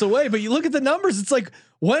bias away, but you look at the numbers. It's like,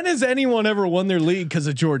 when has anyone ever won their league because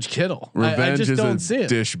of George Kittle? Revenge I just don't is see a it.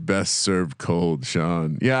 dish best served cold,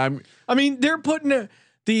 Sean. Yeah, I mean, they're putting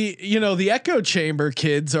the echo chamber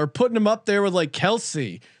kids are putting him up there with like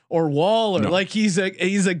Kelsey or Waller. Like he's a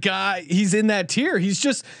guy. He's in that tier. He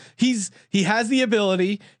has the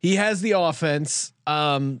ability. He has the offense.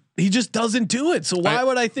 He just doesn't do it. So why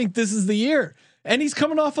would I think this is the year? And he's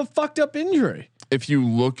coming off a fucked up injury. If you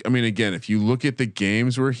look, I mean, again, if you look at the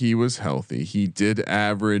games where he was healthy, he did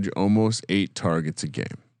average almost 8 targets a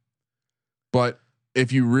game. But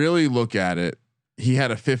if you really look at it, he had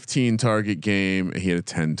a 15 target game. He had a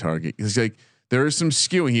 10 target. It's like there is some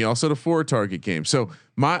skewing. He also had a 4 target game. So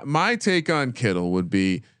my take on Kittle would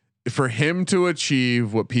be for him to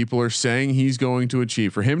achieve what people are saying he's going to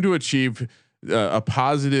achieve, for him to achieve a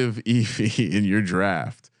positive EV in your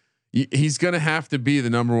draft. He's going to have to be the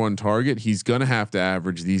number 1 target. He's going to have to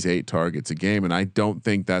average these 8 targets a game. And I don't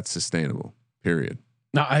think that's sustainable, period.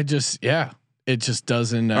 No, it just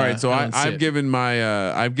doesn't. All right. So I've given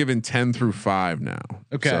I've given 10 through 5 now.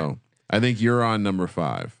 Okay. So I think you're on number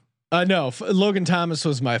 5. No, Logan Thomas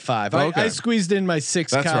was my 5. Okay. I squeezed in my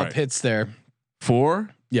 6 That's Kyle right. Pitts there.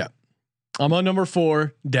 4. Yeah. I'm on number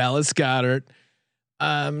 4, Dallas Goedert.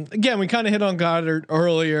 Again, we kind of hit on Goddard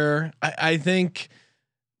earlier. I think,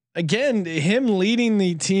 again, him leading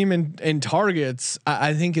the team in targets,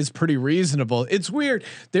 I think is pretty reasonable. It's weird.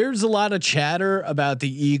 There's a lot of chatter about the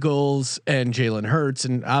Eagles and Jalen Hurts,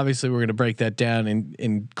 and obviously we're going to break that down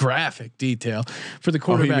in graphic detail for the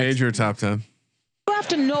quarterback. He made your top 10. You have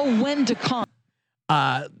to know when to come.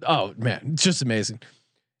 Oh man, it's just amazing.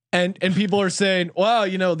 And people are saying, well,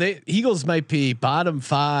 the Eagles might be bottom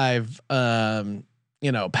 5,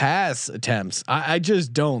 pass attempts. I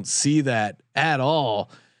just don't see that at all.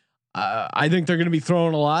 I think they're going to be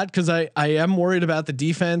throwing a lot because I am worried about the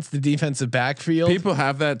defensive backfield. People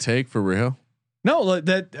have that take for real. No,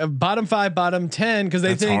 that bottom 5, bottom 10 because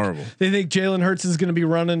they think Jalen Hurts is going to be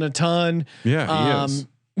running a ton. Yeah, he is.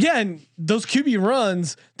 Yeah, and those QB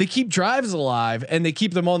runs, they keep drives alive and they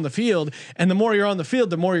keep them on the field. And the more you're on the field,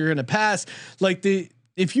 the more you're going to pass.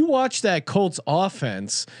 If you watch that Colts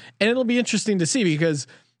offense, and it'll be interesting to see because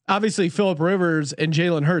obviously Phillip Rivers and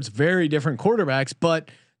Jalen Hurts, very different quarterbacks, but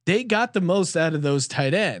they got the most out of those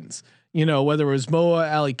tight ends. Whether it was Moa,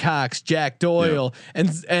 Ali Cox, Jack Doyle,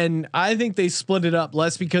 and I think they split it up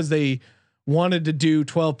less because they wanted to do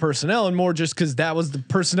 12 personnel and more just because that was the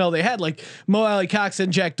personnel they had. Like Mo Ali Cox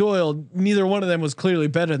and Jack Doyle, neither one of them was clearly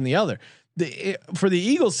better than the other. For the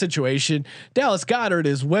Eagles situation, Dallas Goedert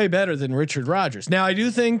is way better than Richard Rodgers. Now I do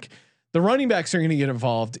think the running backs are going to get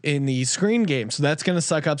involved in the screen game, so that's going to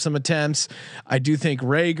suck up some attempts. I do think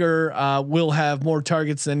Rager will have more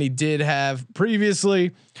targets than he did have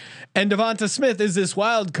previously. And Devonta Smith is this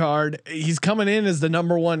wild card. He's coming in as the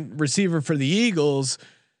number 1 receiver for the Eagles.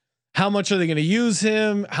 How much are they going to use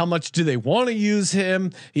him? How much do they want to use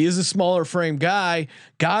him? He is a smaller frame guy.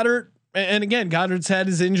 Goddard, and again, Goddard's had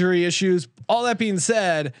his injury issues. All that being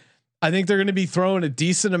said, I think they're going to be throwing a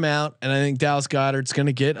decent amount, and I think Dallas Goedert's going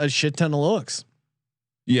to get a shit ton of looks.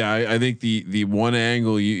 Yeah, I think the one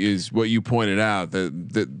angle is what you pointed out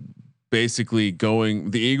that basically the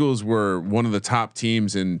Eagles were one of the top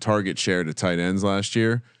teams in target share to tight ends last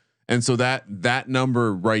year. And so that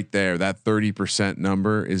number right there, that 30%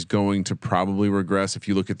 number is going to probably regress. If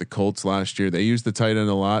you look at the Colts last year, they used the tight end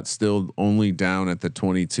a lot, still only down at the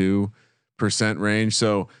 22% range.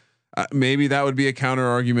 So maybe that would be a counter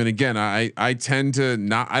argument. Again, I tend to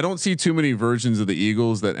not. I don't see too many versions of the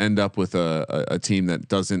Eagles that end up with a team that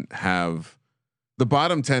doesn't have the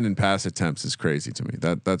bottom 10 in pass attempts. Is crazy to me.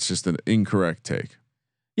 That's just an incorrect take.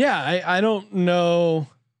 Yeah, I don't know.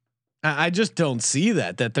 I just don't see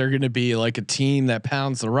that they're going to be like a team that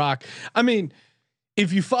pounds the rock. I mean,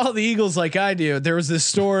 if you follow the Eagles like I do, there was this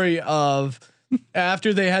story of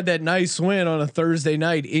after they had that nice win on a Thursday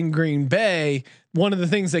night in Green Bay, one of the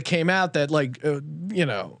things that came out that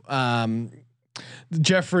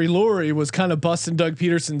Jeffrey Lurie was kind of busting Doug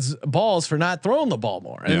Peterson's balls for not throwing the ball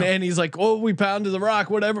more. And he's like, oh, we pounded the rock,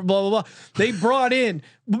 whatever, blah, blah, blah. They brought in,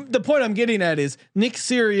 the point I'm getting at is Nick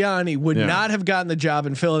Sirianni would not have gotten the job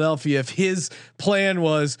in Philadelphia if his plan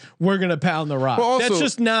was we're going to pound the rock. Well, that's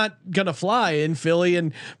just not going to fly in Philly.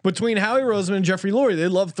 And between Howie Roseman and Jeffrey Lurie, they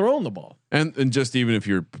love throwing the ball. And just even if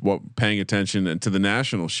you're paying attention to the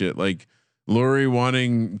national shit, like Lurie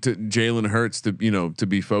wanting Jalen Hurts to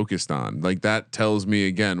be focused on, like that tells me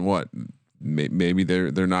again what maybe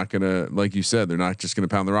they're not gonna, like you said, they're not just gonna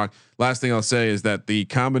pound the rock. Last thing I'll say is that the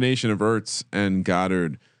combination of Hurts and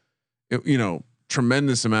Goddard,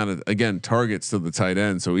 tremendous amount of targets to the tight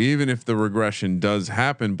end. So even if the regression does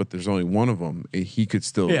happen, but there's only one of them, he could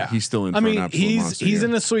still he's still in. He's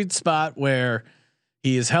in a sweet spot where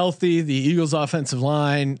he is healthy. The Eagles' offensive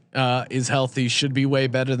line is healthy. Should be way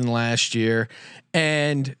better than last year,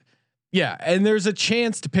 and there's a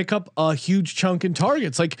chance to pick up a huge chunk in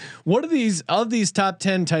targets. Like, what are these top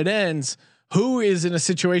 10 tight ends? Who is in a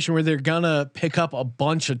situation where they're gonna pick up a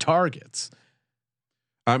bunch of targets?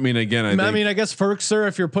 I mean, again, I guess Ferkser,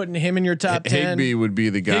 if you're putting him in your top 10, Higbee would be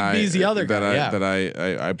the guy. Higbee's the other that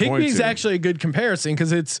guy. I point Higbee's to. actually a good comparison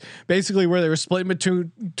because it's basically where they were split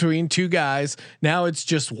between two guys. Now it's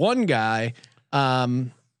just one guy.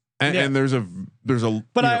 And there's a.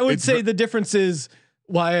 But I would say the difference is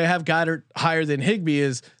why I have Goddard higher than Higbee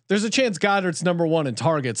is there's a chance Goddard's number one in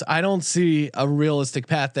targets. I don't see a realistic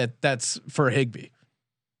path that's for Higbee.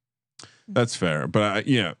 That's fair, but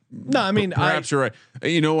no, I mean, perhaps you're right.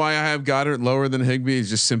 You know why I have Goddard lower than Higbee is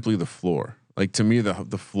just simply the floor. Like, to me,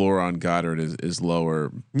 the floor on Goddard is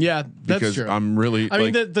lower. Yeah, that's because true. I'm really. I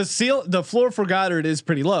mean, the floor for Goddard is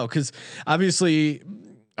pretty low because obviously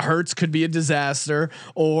Hurts could be a disaster,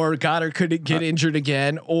 or Goddard could get injured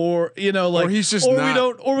again, or or he's just we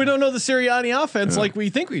don't know the Sirianni offense like we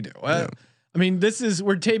think we do. I mean,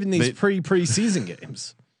 we're taping these preseason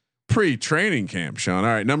games. Pre-training camp, Sean. All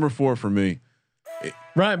right, number 4 for me.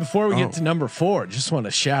 Right before we get to number 4, just want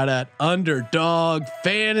to shout out Underdog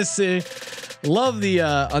Fantasy. Love the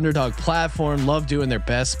Underdog platform. Love doing their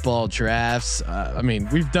best ball drafts. I mean,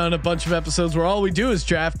 we've done a bunch of episodes where all we do is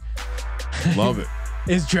draft. Love it.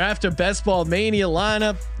 Is draft a best ball mania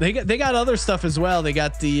lineup. They got other stuff as well. They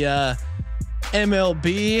got the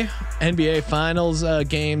MLB NBA Finals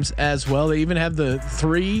games as well. They even have the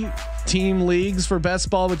 3-team leagues for best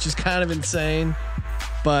ball, which is kind of insane.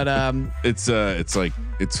 But it's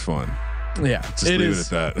fun. Yeah, just leave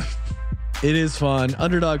it at that. It is fun.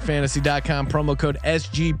 UnderdogFantasy.com, promo code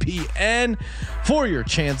SGPN for your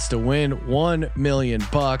chance to win $1 million.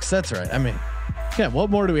 That's right. I mean, what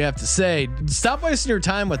more do we have to say? Stop wasting your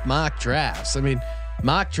time with mock drafts. I mean,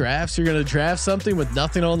 mock drafts, you're going to draft something with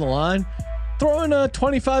nothing on the line. Throw in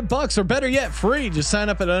 $25 or better yet, free. Just sign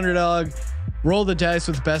up at Underdog, roll the dice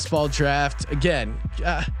with best ball draft. Again,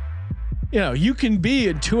 you can be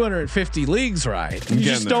in 250 leagues, right? You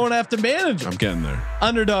just don't have to manage them. I'm getting there.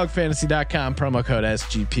 UnderdogFantasy.com, promo code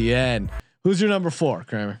SGPN. Who's your number 4,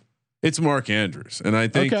 Kramer? It's Mark Andrews, and I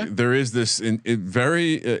think there is this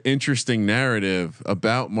very interesting narrative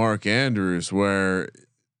about Mark Andrews where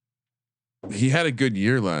he had a good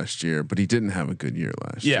year last year, but he didn't have a good year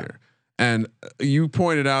last year. And you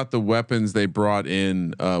pointed out the weapons they brought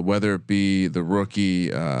in, whether it be the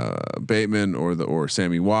rookie Bateman or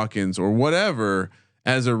Sammy Watkins or whatever,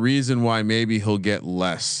 as a reason why maybe he'll get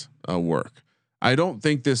less work. I don't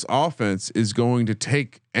think this offense is going to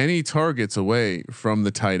take any targets away from the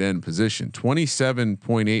tight end position.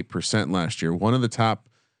 27.8% last year, one of the top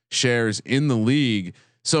shares in the league.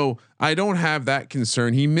 So I don't have that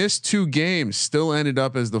concern. He missed 2 games, still ended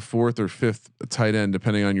up as the 4th or 5th tight end,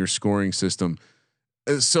 depending on your scoring system.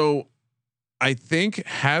 So I think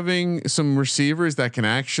having some receivers that can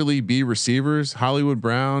actually be receivers, Hollywood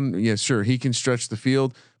Brown, sure, he can stretch the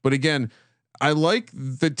field. But again, I like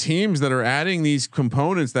the teams that are adding these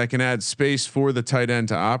components that can add space for the tight end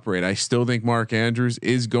to operate. I still think Mark Andrews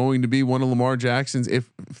is going to be one of Lamar Jackson's,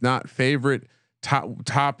 if not favorite,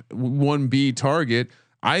 top 1B target.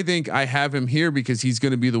 I think I have him here because he's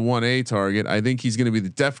going to be the 1A target. I think he's going to be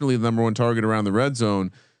definitely the number 1 target around the red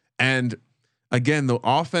zone. And again, the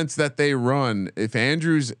offense that they run, if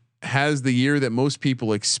Andrews has the year that most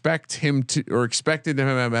people expect him to, or expected him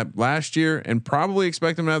to have last year, and probably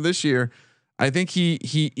expect him to have this year, I think he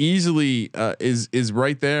easily is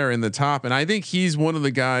right there in the top. And I think he's one of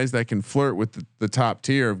the guys that can flirt with the top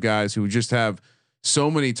tier of guys who just have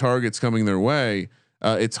so many targets coming their way.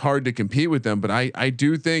 It's hard to compete with them, but I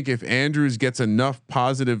do think if Andrews gets enough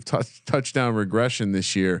positive touchdown regression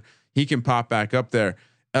this year, he can pop back up there.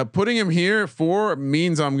 Putting him here 4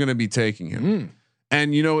 means I'm going to be taking him.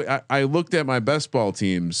 And you know, I looked at my best ball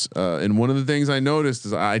teams, and one of the things I noticed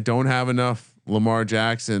is I don't have enough Lamar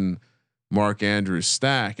Jackson, Mark Andrews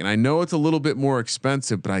stack, and I know it's a little bit more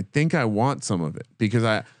expensive, but I think I want some of it because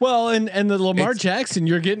and the Lamar Jackson,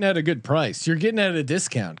 you're getting at a good price. You're getting at a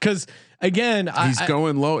discount because again, he's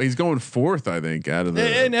going low. He's going 4th, I think, out of the.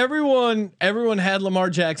 And everyone had Lamar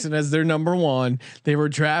Jackson as their number 1. They were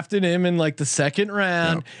drafting him in like the 2nd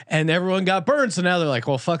round, and everyone got burned. So now they're like,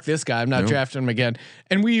 well, fuck this guy. I'm not drafting him again.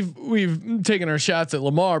 And we've taken our shots at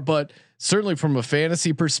Lamar, but certainly from a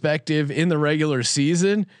fantasy perspective in the regular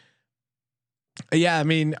season. Yeah, I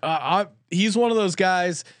mean, he's one of those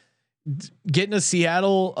guys getting a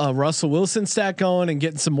Seattle Russell Wilson stack going and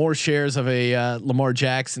getting some more shares of a Lamar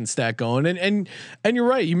Jackson stack going. And you're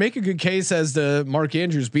right. You make a good case as to Mark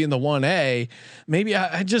Andrews being the 1A. Maybe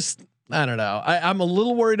I don't know. I'm a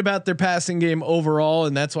little worried about their passing game overall,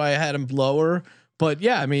 and that's why I had him lower. But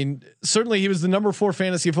yeah, I mean, certainly he was the number 4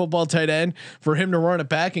 fantasy football tight end. For him to run it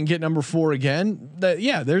back and get number 4 again,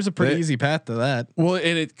 there's a pretty easy path to that. Well,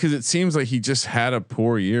 and because it seems like he just had a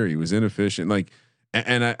poor year. He was inefficient. Like,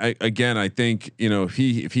 and I think, you know, if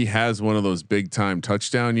he has one of those big time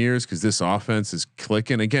touchdown years, because this offense is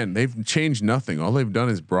clicking again. They've changed nothing. All they've done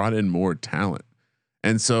is brought in more talent,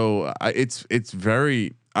 and so it's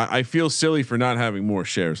very. I feel silly for not having more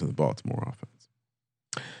shares of the Baltimore offense.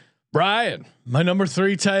 Brian, my number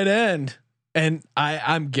 3 tight end, and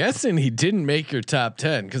I'm guessing he didn't make your top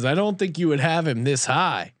 10 because I don't think you would have him this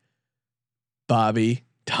high. Bobby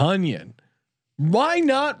Tonyan. Why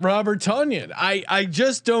not Robert Tonyan? I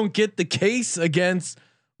just don't get the case against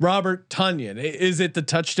Robert Tonyan. Is it the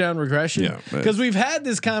touchdown regression? Yeah, because we've had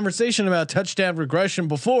this conversation about touchdown regression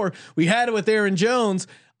before. We had it with Aaron Jones.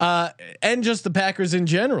 And just the Packers in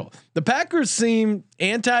general. The Packers seem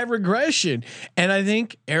anti-regression, and I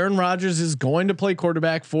think Aaron Rodgers is going to play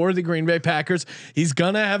quarterback for the Green Bay Packers. He's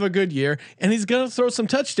gonna have a good year, and he's gonna throw some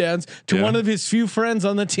touchdowns to one of his few friends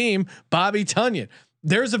on the team, Bobby Tonyan.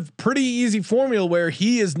 There's a pretty easy formula where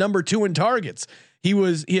he is number 2 in targets. He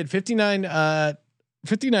had 59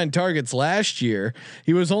 targets last year.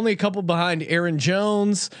 He was only a couple behind Aaron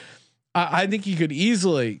Jones. I think he could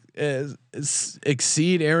easily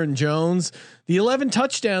exceed Aaron Jones. The 11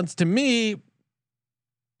 touchdowns to me,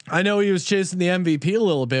 I know he was chasing the MVP a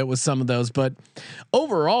little bit with some of those, but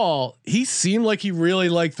overall, he seemed like he really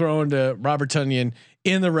liked throwing to Robert Tonyan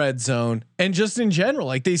in the red zone and just in general.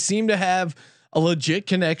 Like they seem to have a legit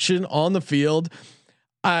connection on the field.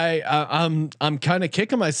 I'm kind of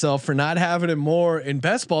kicking myself for not having him more in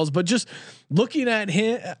best balls, but just looking at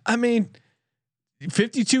him, I mean,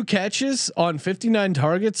 52 catches on 59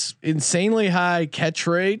 targets, insanely high catch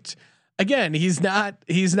rate. Again, he's not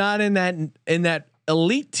in that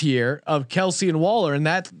elite tier of Kelsey and Waller, and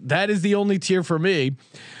that is the only tier for me.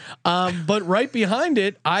 But right behind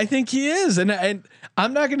it, I think he is, and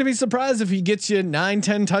I'm not going to be surprised if he gets you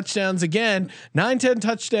 9-10 touchdowns again, 9-10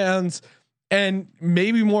 touchdowns, and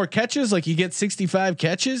maybe more catches. Like you get 65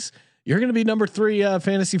 catches. You're going to be number 3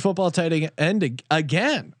 fantasy football tight end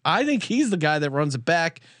again. I think he's the guy that runs it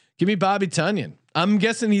back. Give me Bobby Tonyan. I'm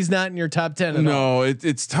guessing he's not in your top 10. No,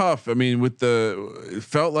 it's tough. I mean, it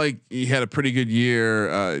felt like he had a pretty good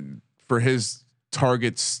year for his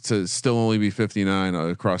targets to still only be 59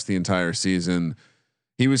 across the entire season.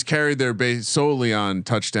 He was carried there based solely on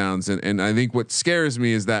touchdowns, and I think what scares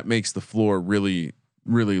me is that makes the floor really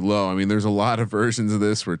low. I mean, there's a lot of versions of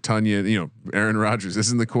this where Tonyan, Aaron Rodgers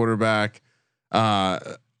isn't the quarterback.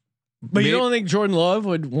 But you don't think Jordan Love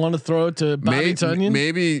would want to throw it to Bobby Tonyan?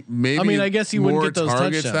 Maybe. I mean, I guess he wouldn't get those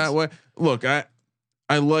targets touchdowns that way. Look, I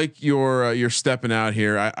like your stepping out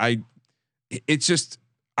here. It's just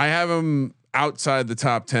I have him outside the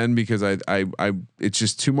top 10 because I it's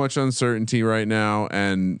just too much uncertainty right now,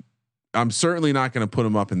 and I'm certainly not going to put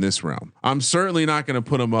him up in this realm. I'm certainly not going to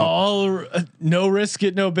put him up. No risk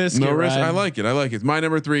it, no biscuit. No risk. Right? I like it. It's my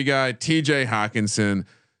number 3 guy, TJ Hawkinson.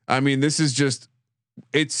 I mean, this is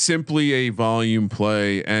it's simply a volume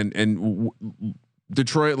play, and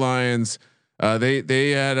Detroit Lions. They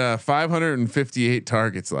had 558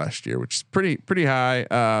 targets last year, which is pretty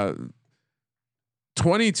high.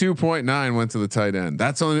 22.9 went to the tight end.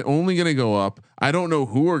 That's only going to go up. I don't know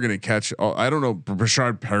who we're going to catch. I don't know.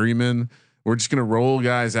 Rashard Perryman. We're just going to roll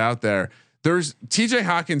guys out there. There's TJ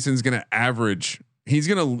Hawkinson's going to average.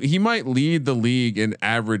 He might lead the league in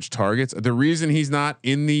average targets. The reason he's not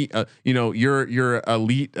in the, your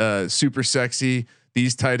elite, super sexy,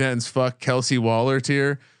 these tight ends, fuck Kelsey Waller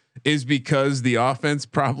tier, is because the offense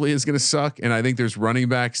probably is going to suck. And I think there's running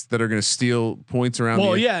backs that are going to steal points around.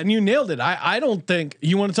 Well, yeah. And you nailed it. I don't think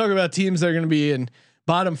you want to talk about teams that are going to be in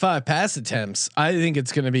bottom 5 pass attempts. I think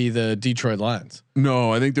it's going to be the Detroit Lions.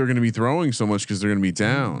 No, I think they're going to be throwing so much because they're going to be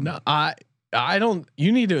down. No, I don't.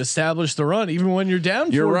 You need to establish the run even when you're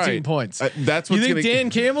down 14 points. That's what you think. Dan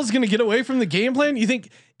Campbell's going to get away from the game plan. You think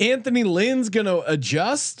Anthony Lynn's going to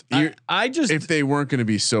adjust? I just, if they weren't going to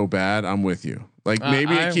be so bad, I'm with you. Like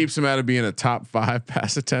maybe it keeps them out of being a top 5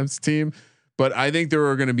 pass attempts team, but I think there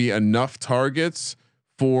are going to be enough targets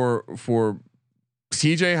for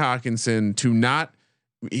TJ Hawkinson to not.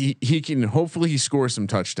 He can hopefully he scores some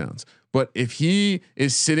touchdowns, but if he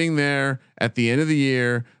is sitting there at the end of the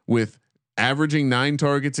year with averaging 9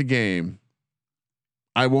 targets a game,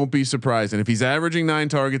 I won't be surprised. And if he's averaging 9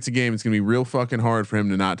 targets a game, it's gonna be real fucking hard for him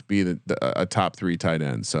to not be a top 3 tight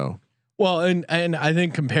end. So, well, and I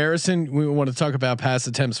think comparison, we want to talk about pass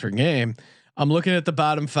attempts per game. I'm looking at the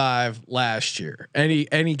bottom 5 last year.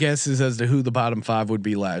 Any guesses as to who the bottom 5 would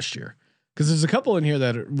be last year? Because there's a couple in here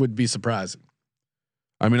that would be surprising.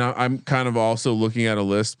 I mean, I'm kind of also looking at a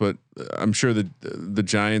list, but I'm sure the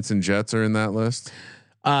Giants and Jets are in that list.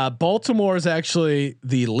 Baltimore is actually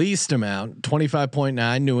the least amount,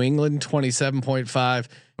 25.9. New England 27.5.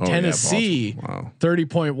 Tennessee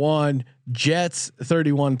 30.1. Jets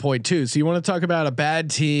 31.2. So you want to talk about a bad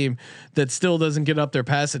team that still doesn't get up their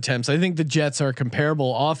pass attempts? I think the Jets are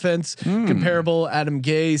comparable offense, comparable Adam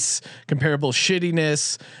Gase, comparable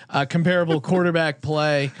shittiness, comparable quarterback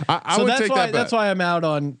play. So that's why I'm out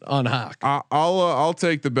on Hawk. I'll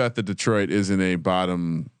take the bet that Detroit is in a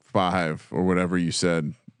bottom 5 or whatever you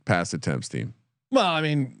said pass attempts team. Well, I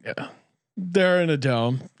mean, they're in a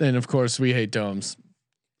dome, and of course we hate domes.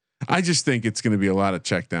 I just think it's going to be a lot of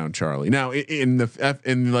check down Charlie. Now in the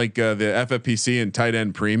FFPC and tight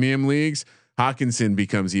end premium leagues, Hawkinson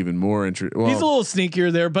becomes even more interesting. Well, he's a little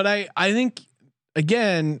sneakier there, but I think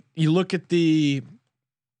again, you look at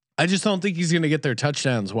I just don't think he's going to get there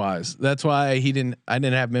touchdowns wise. That's why I didn't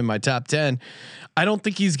have him in my top 10. I don't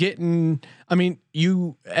think he's getting, I mean,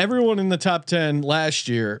 everyone in the top 10 last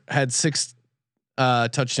year had 6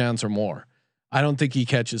 touchdowns or more. I don't think he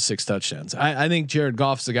catches 6 touchdowns. I think Jared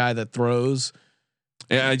Goff's the guy that throws.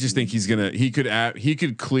 Yeah, I just think he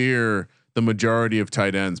could clear the majority of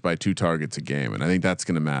tight ends by 2 targets a game, and I think that's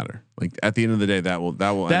going to matter. Like at the end of the day, that will.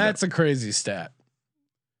 That's a crazy stat.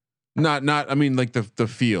 Not. I mean, like the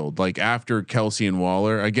field, like after Kelsey and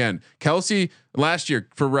Waller. Again, Kelsey last year,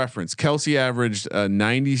 for reference, Kelsey averaged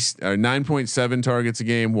 9.7 targets a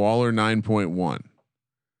game. Waller 9.1.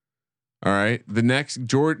 All right. The next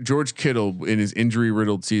George Kittle in his injury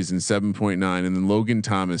riddled season 7.9, and then Logan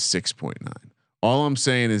Thomas 6.9. All I'm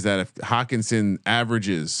saying is that if Hawkinson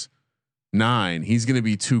averages 9, he's going to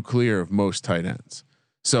be too clear of most tight ends.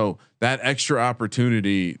 So that extra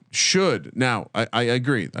opportunity should. Now I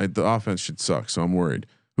agree. The offense should suck. So I'm worried.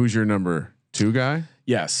 Who's your number 2 guy?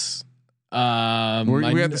 Yes. We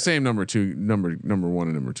have the same number 1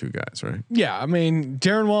 and number 2 guys, right? Yeah, I mean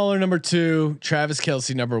Darren Waller number 2, Travis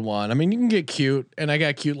Kelce number 1. I mean you can get cute, and I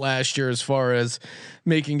got cute last year as far as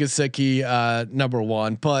making Gesicki number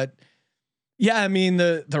 1. But yeah, I mean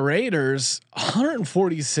the Raiders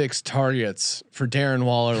 146 targets for Darren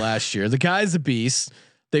Waller last year. The guy's a beast.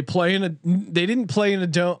 They didn't play in a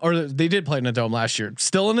dome, or they did play in a dome last year.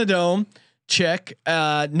 Still in a dome. Check.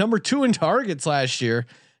 Number 2 in targets last year.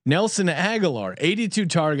 Nelson Aguilar, 82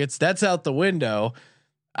 targets. That's out the window.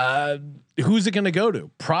 Who's it going to go to?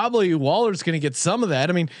 Probably Waller's going to get some of that.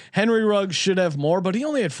 I mean, Henry Ruggs should have more, but he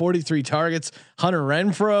only had 43 targets. Hunter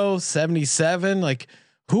Renfrow, 77. Like,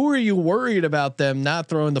 who are you worried about them not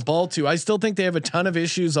throwing the ball to? I still think they have a ton of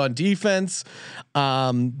issues on defense.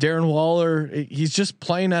 Darren Waller, he's just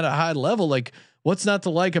playing at a high level. Like, what's not to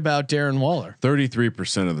like about Darren Waller?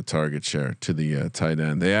 33% of the target share to the tight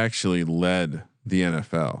end. They actually led the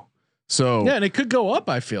NFL. So yeah, and it could go up.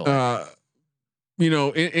 I feel,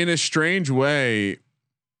 in a strange way,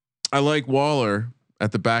 I like Waller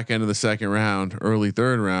at the back end of the 2nd round, early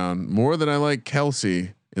 3rd round, more than I like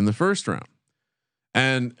Kelsey in the 1st round.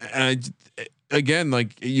 And again,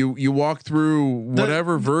 like you walk through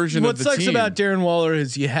whatever version of the team. What sucks about Darren Waller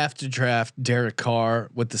is you have to draft Derek Carr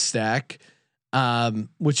with the stack.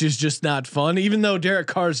 which is just not fun. Even though Derek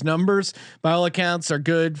Carr's numbers, by all accounts, are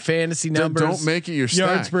good fantasy numbers. Don't make it your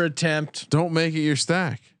yards stack. per attempt. Don't make it your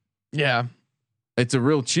stack. Yeah, it's a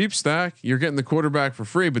real cheap stack. You're getting the quarterback for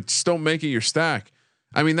free, but just don't make it your stack.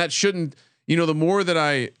 I mean, that shouldn't. The more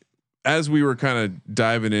that as we were kind of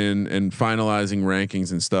diving in and finalizing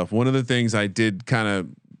rankings and stuff, one of the things I did kind of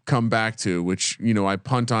come back to, which I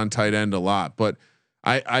punt on tight end a lot, but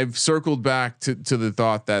I've circled back to the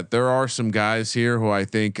thought that there are some guys here who I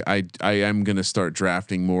think I am going to start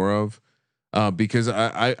drafting more of, because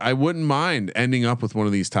I wouldn't mind ending up with one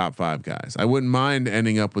of these top 5 guys. I wouldn't mind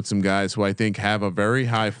ending up with some guys who I think have a very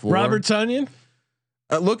high floor. Robert Tonyan.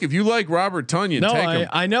 Look, if you like Robert Tonyan, no, take him.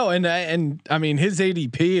 I know, and I mean his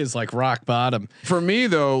ADP is like rock bottom for me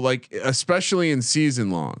though. Like especially in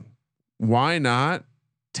season long, why not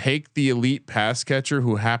take the elite pass catcher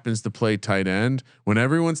who happens to play tight end when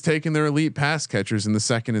everyone's taking their elite pass catchers in the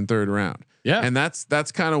 2nd and 3rd round? Yeah, and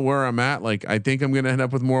that's kind of where I'm at. Like I think I'm going to end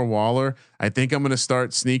up with more Waller. I think I'm going to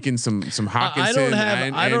start sneaking some Hockenson.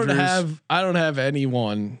 I don't have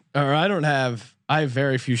anyone, or I have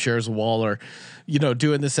very few shares of Waller.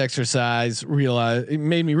 Doing this exercise, it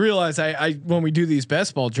made me realize I when we do these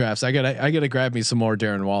best ball drafts, I gotta grab me some more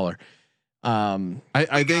Darren Waller. I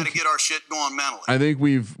think gotta get our shit going mentally. I think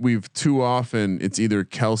we've too often it's either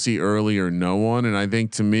Kelsey early or no one, and I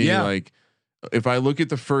think to me like if I look at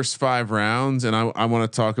the first 5 rounds and I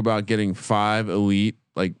want to talk about getting 5 elite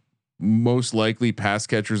like most likely pass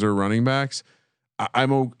catchers or running backs,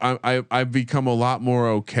 I've become a lot more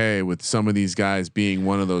okay with some of these guys being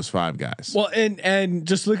one of those 5 guys. Well, and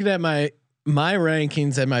just looking at my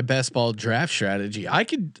rankings and my best ball draft strategy, I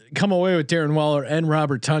could come away with Darren Waller and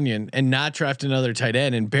Robert Tonyan and not draft another tight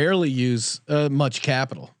end and barely use much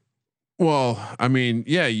capital. Well, I mean,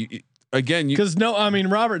 yeah, because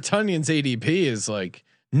Robert Tonyan's ADP is like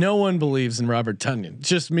no one believes in Robert Tonyan. It's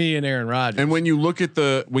just me and Aaron Rodgers. And when you look at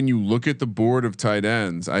the board of tight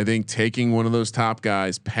ends, I think taking one of those top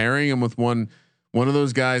guys, pairing him with one of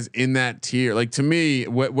those guys in that tier, like to me,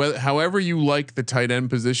 however you like the tight end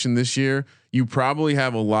position this year, you probably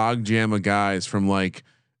have a log jam of guys from like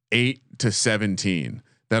 8 to 17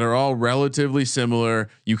 that are all relatively similar.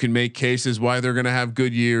 You can make cases why they're going to have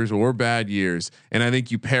good years or bad years. And I think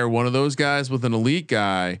you pair one of those guys with an elite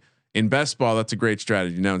guy in best ball. That's a great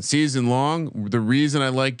strategy. Now in season long, the reason I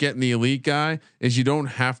like getting the elite guy is you don't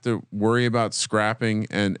have to worry about scrapping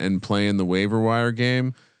and playing the waiver wire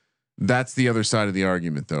game. That's the other side of the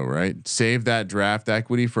argument though, right? Save that draft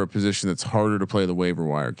equity for a position that's harder to play the waiver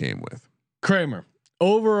wire game with. Kramer,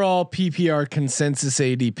 overall PPR consensus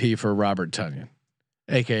ADP for Robert Tonyan,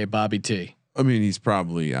 aka Bobby T. I mean, he's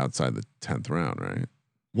probably outside the 10th round, right?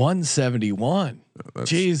 171.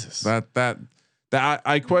 Jesus. That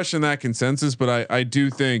I question that consensus, but I do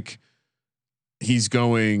think he's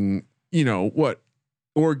going,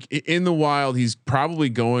 or in the wild, he's probably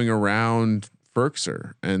going around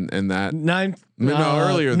Ferkser and that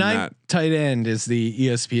earlier than that. Tight end is the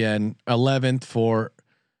ESPN 11th for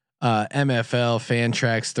MFL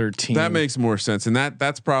Fantrax 13. That makes more sense, and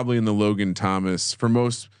that's probably in the Logan Thomas for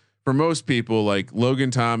most people, like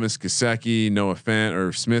Logan Thomas, Gesicki, Noah Fant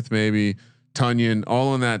or Smith, maybe Tonyan,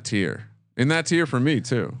 all in that tier. In that tier for me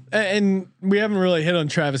too. And we haven't really hit on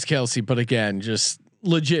Travis Kelce, but again, just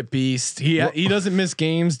legit beast. He doesn't miss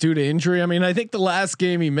games due to injury. I mean, I think the last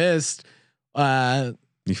game he missed, he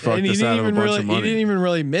fucked us out of a bunch of money. He didn't even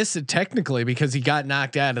really miss it technically because he got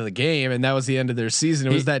knocked out of the game, and that was the end of their season.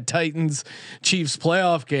 It was that Titans Chiefs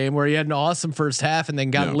playoff game where he had an awesome first half and then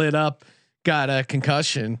got lit up, got a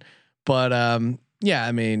concussion. But yeah,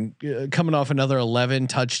 I mean, coming off another 11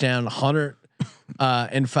 touchdown, 100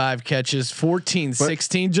 and 5 catches,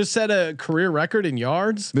 14-16, just set a career record in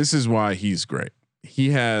yards. This is why he's great.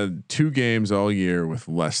 He had 2 games all year with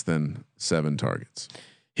less than 7 targets.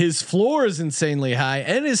 His floor is insanely high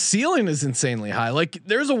and his ceiling is insanely high. Like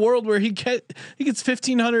there's a world where he gets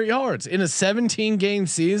 1,500 yards in a 17 game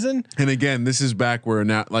season. And again, this is back where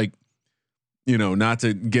not like, not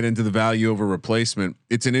to get into the value over replacement.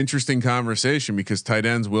 It's an interesting conversation because tight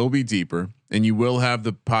ends will be deeper and you will have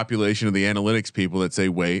the population of the analytics people that say,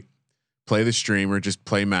 wait, play the streamer, just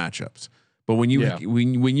play matchups. But when you,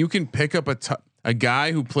 when you can pick up a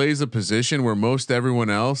guy who plays a position where most everyone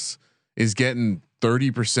else is getting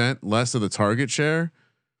 30% less of the target share,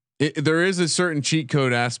 there is a certain cheat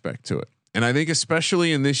code aspect to it. And I think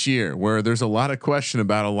especially in this year where there's a lot of question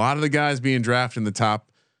about a lot of the guys being drafted in the top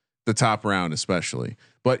round, especially,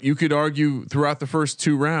 but you could argue throughout the first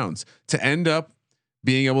 2 rounds to end up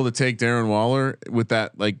being able to take Darren Waller with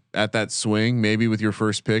that, like at that swing, maybe with your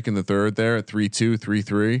first pick in the 3rd there at 3-2,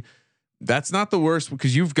 3-3, that's not the worst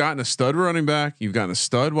because you've gotten a stud running back, you've gotten a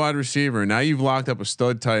stud wide receiver, and now you've locked up a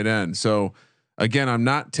stud tight end. So again, I'm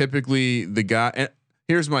not typically the guy. And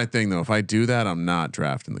here's my thing though: if I do that, I'm not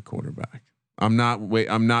drafting the quarterback. I'm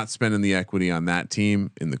not spending the equity on that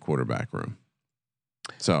team in the quarterback room.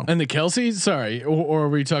 So and the Kelsey, sorry, or are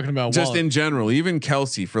we talking about just Waller? in general? Even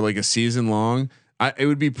Kelsey for like a season long. It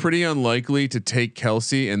would be pretty unlikely to take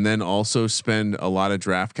Kelsey and then also spend a lot of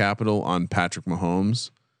draft capital on Patrick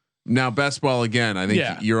Mahomes. Now, best ball again, I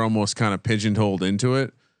think you're almost kind of pigeonholed into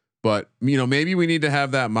it, but maybe we need to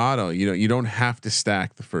have that motto. You don't have to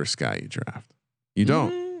stack the first guy you draft. You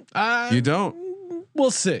don't. You don't.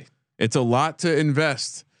 We'll see. It's a lot to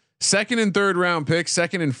invest. Second and third round picks,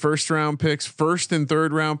 second and first round picks, first and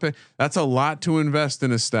third round pick. That's a lot to invest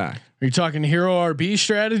in a stack. Are you talking hero RB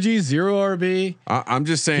strategy, zero RB? I'm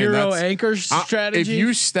just saying hero anchor strategy. If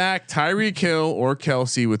you stack Tyreek Hill or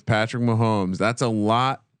Kelsey with Patrick Mahomes, that's a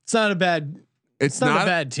lot. It's not a bad. It's not a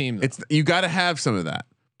bad team. Though. You got to have some of that,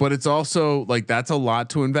 but it's also like that's a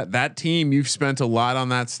lot to invest. That team, you've spent a lot on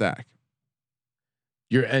that stack.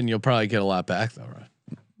 You'll probably get a lot back though, right?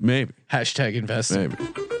 Maybe. Hashtag investing. Maybe.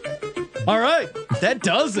 All right, that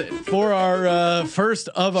does it for our first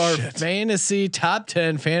of our fantasy top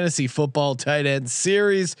 10 fantasy football tight end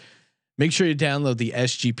series. Make sure you download the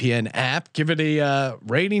SGPN app. Give it a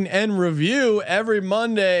rating and review every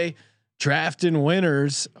Monday. Drafting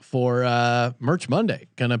winners for Merch Monday.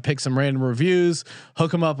 Gonna pick some random reviews,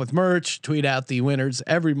 hook them up with merch, tweet out the winners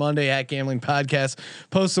every Monday at Gambling Podcast.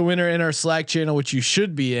 Post the winner in our Slack channel, which you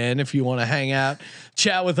should be in if you want to hang out,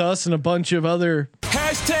 chat with us and a bunch of other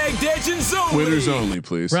 #Legends only. Winners only,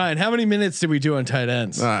 please. Ryan, how many minutes did we do on tight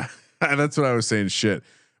ends? That's what I was saying. Shit,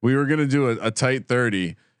 we were gonna do a tight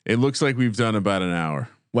 30. It looks like we've done about an hour.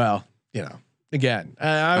 Well, again,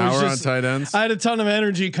 I was just on tight ends. I had a ton of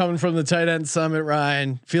energy coming from the tight end summit,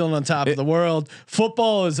 Ryan, feeling on top of the world.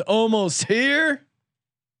 Football is almost here.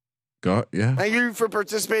 Thank you for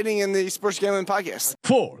participating in the Sports Gambling Podcast.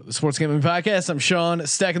 For the Sports Gambling Podcast, I'm Sean,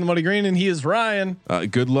 stacking the money green, and he is Ryan.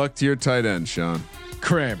 Good luck to your tight end, Sean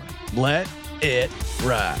Kramer. Let it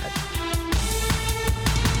ride.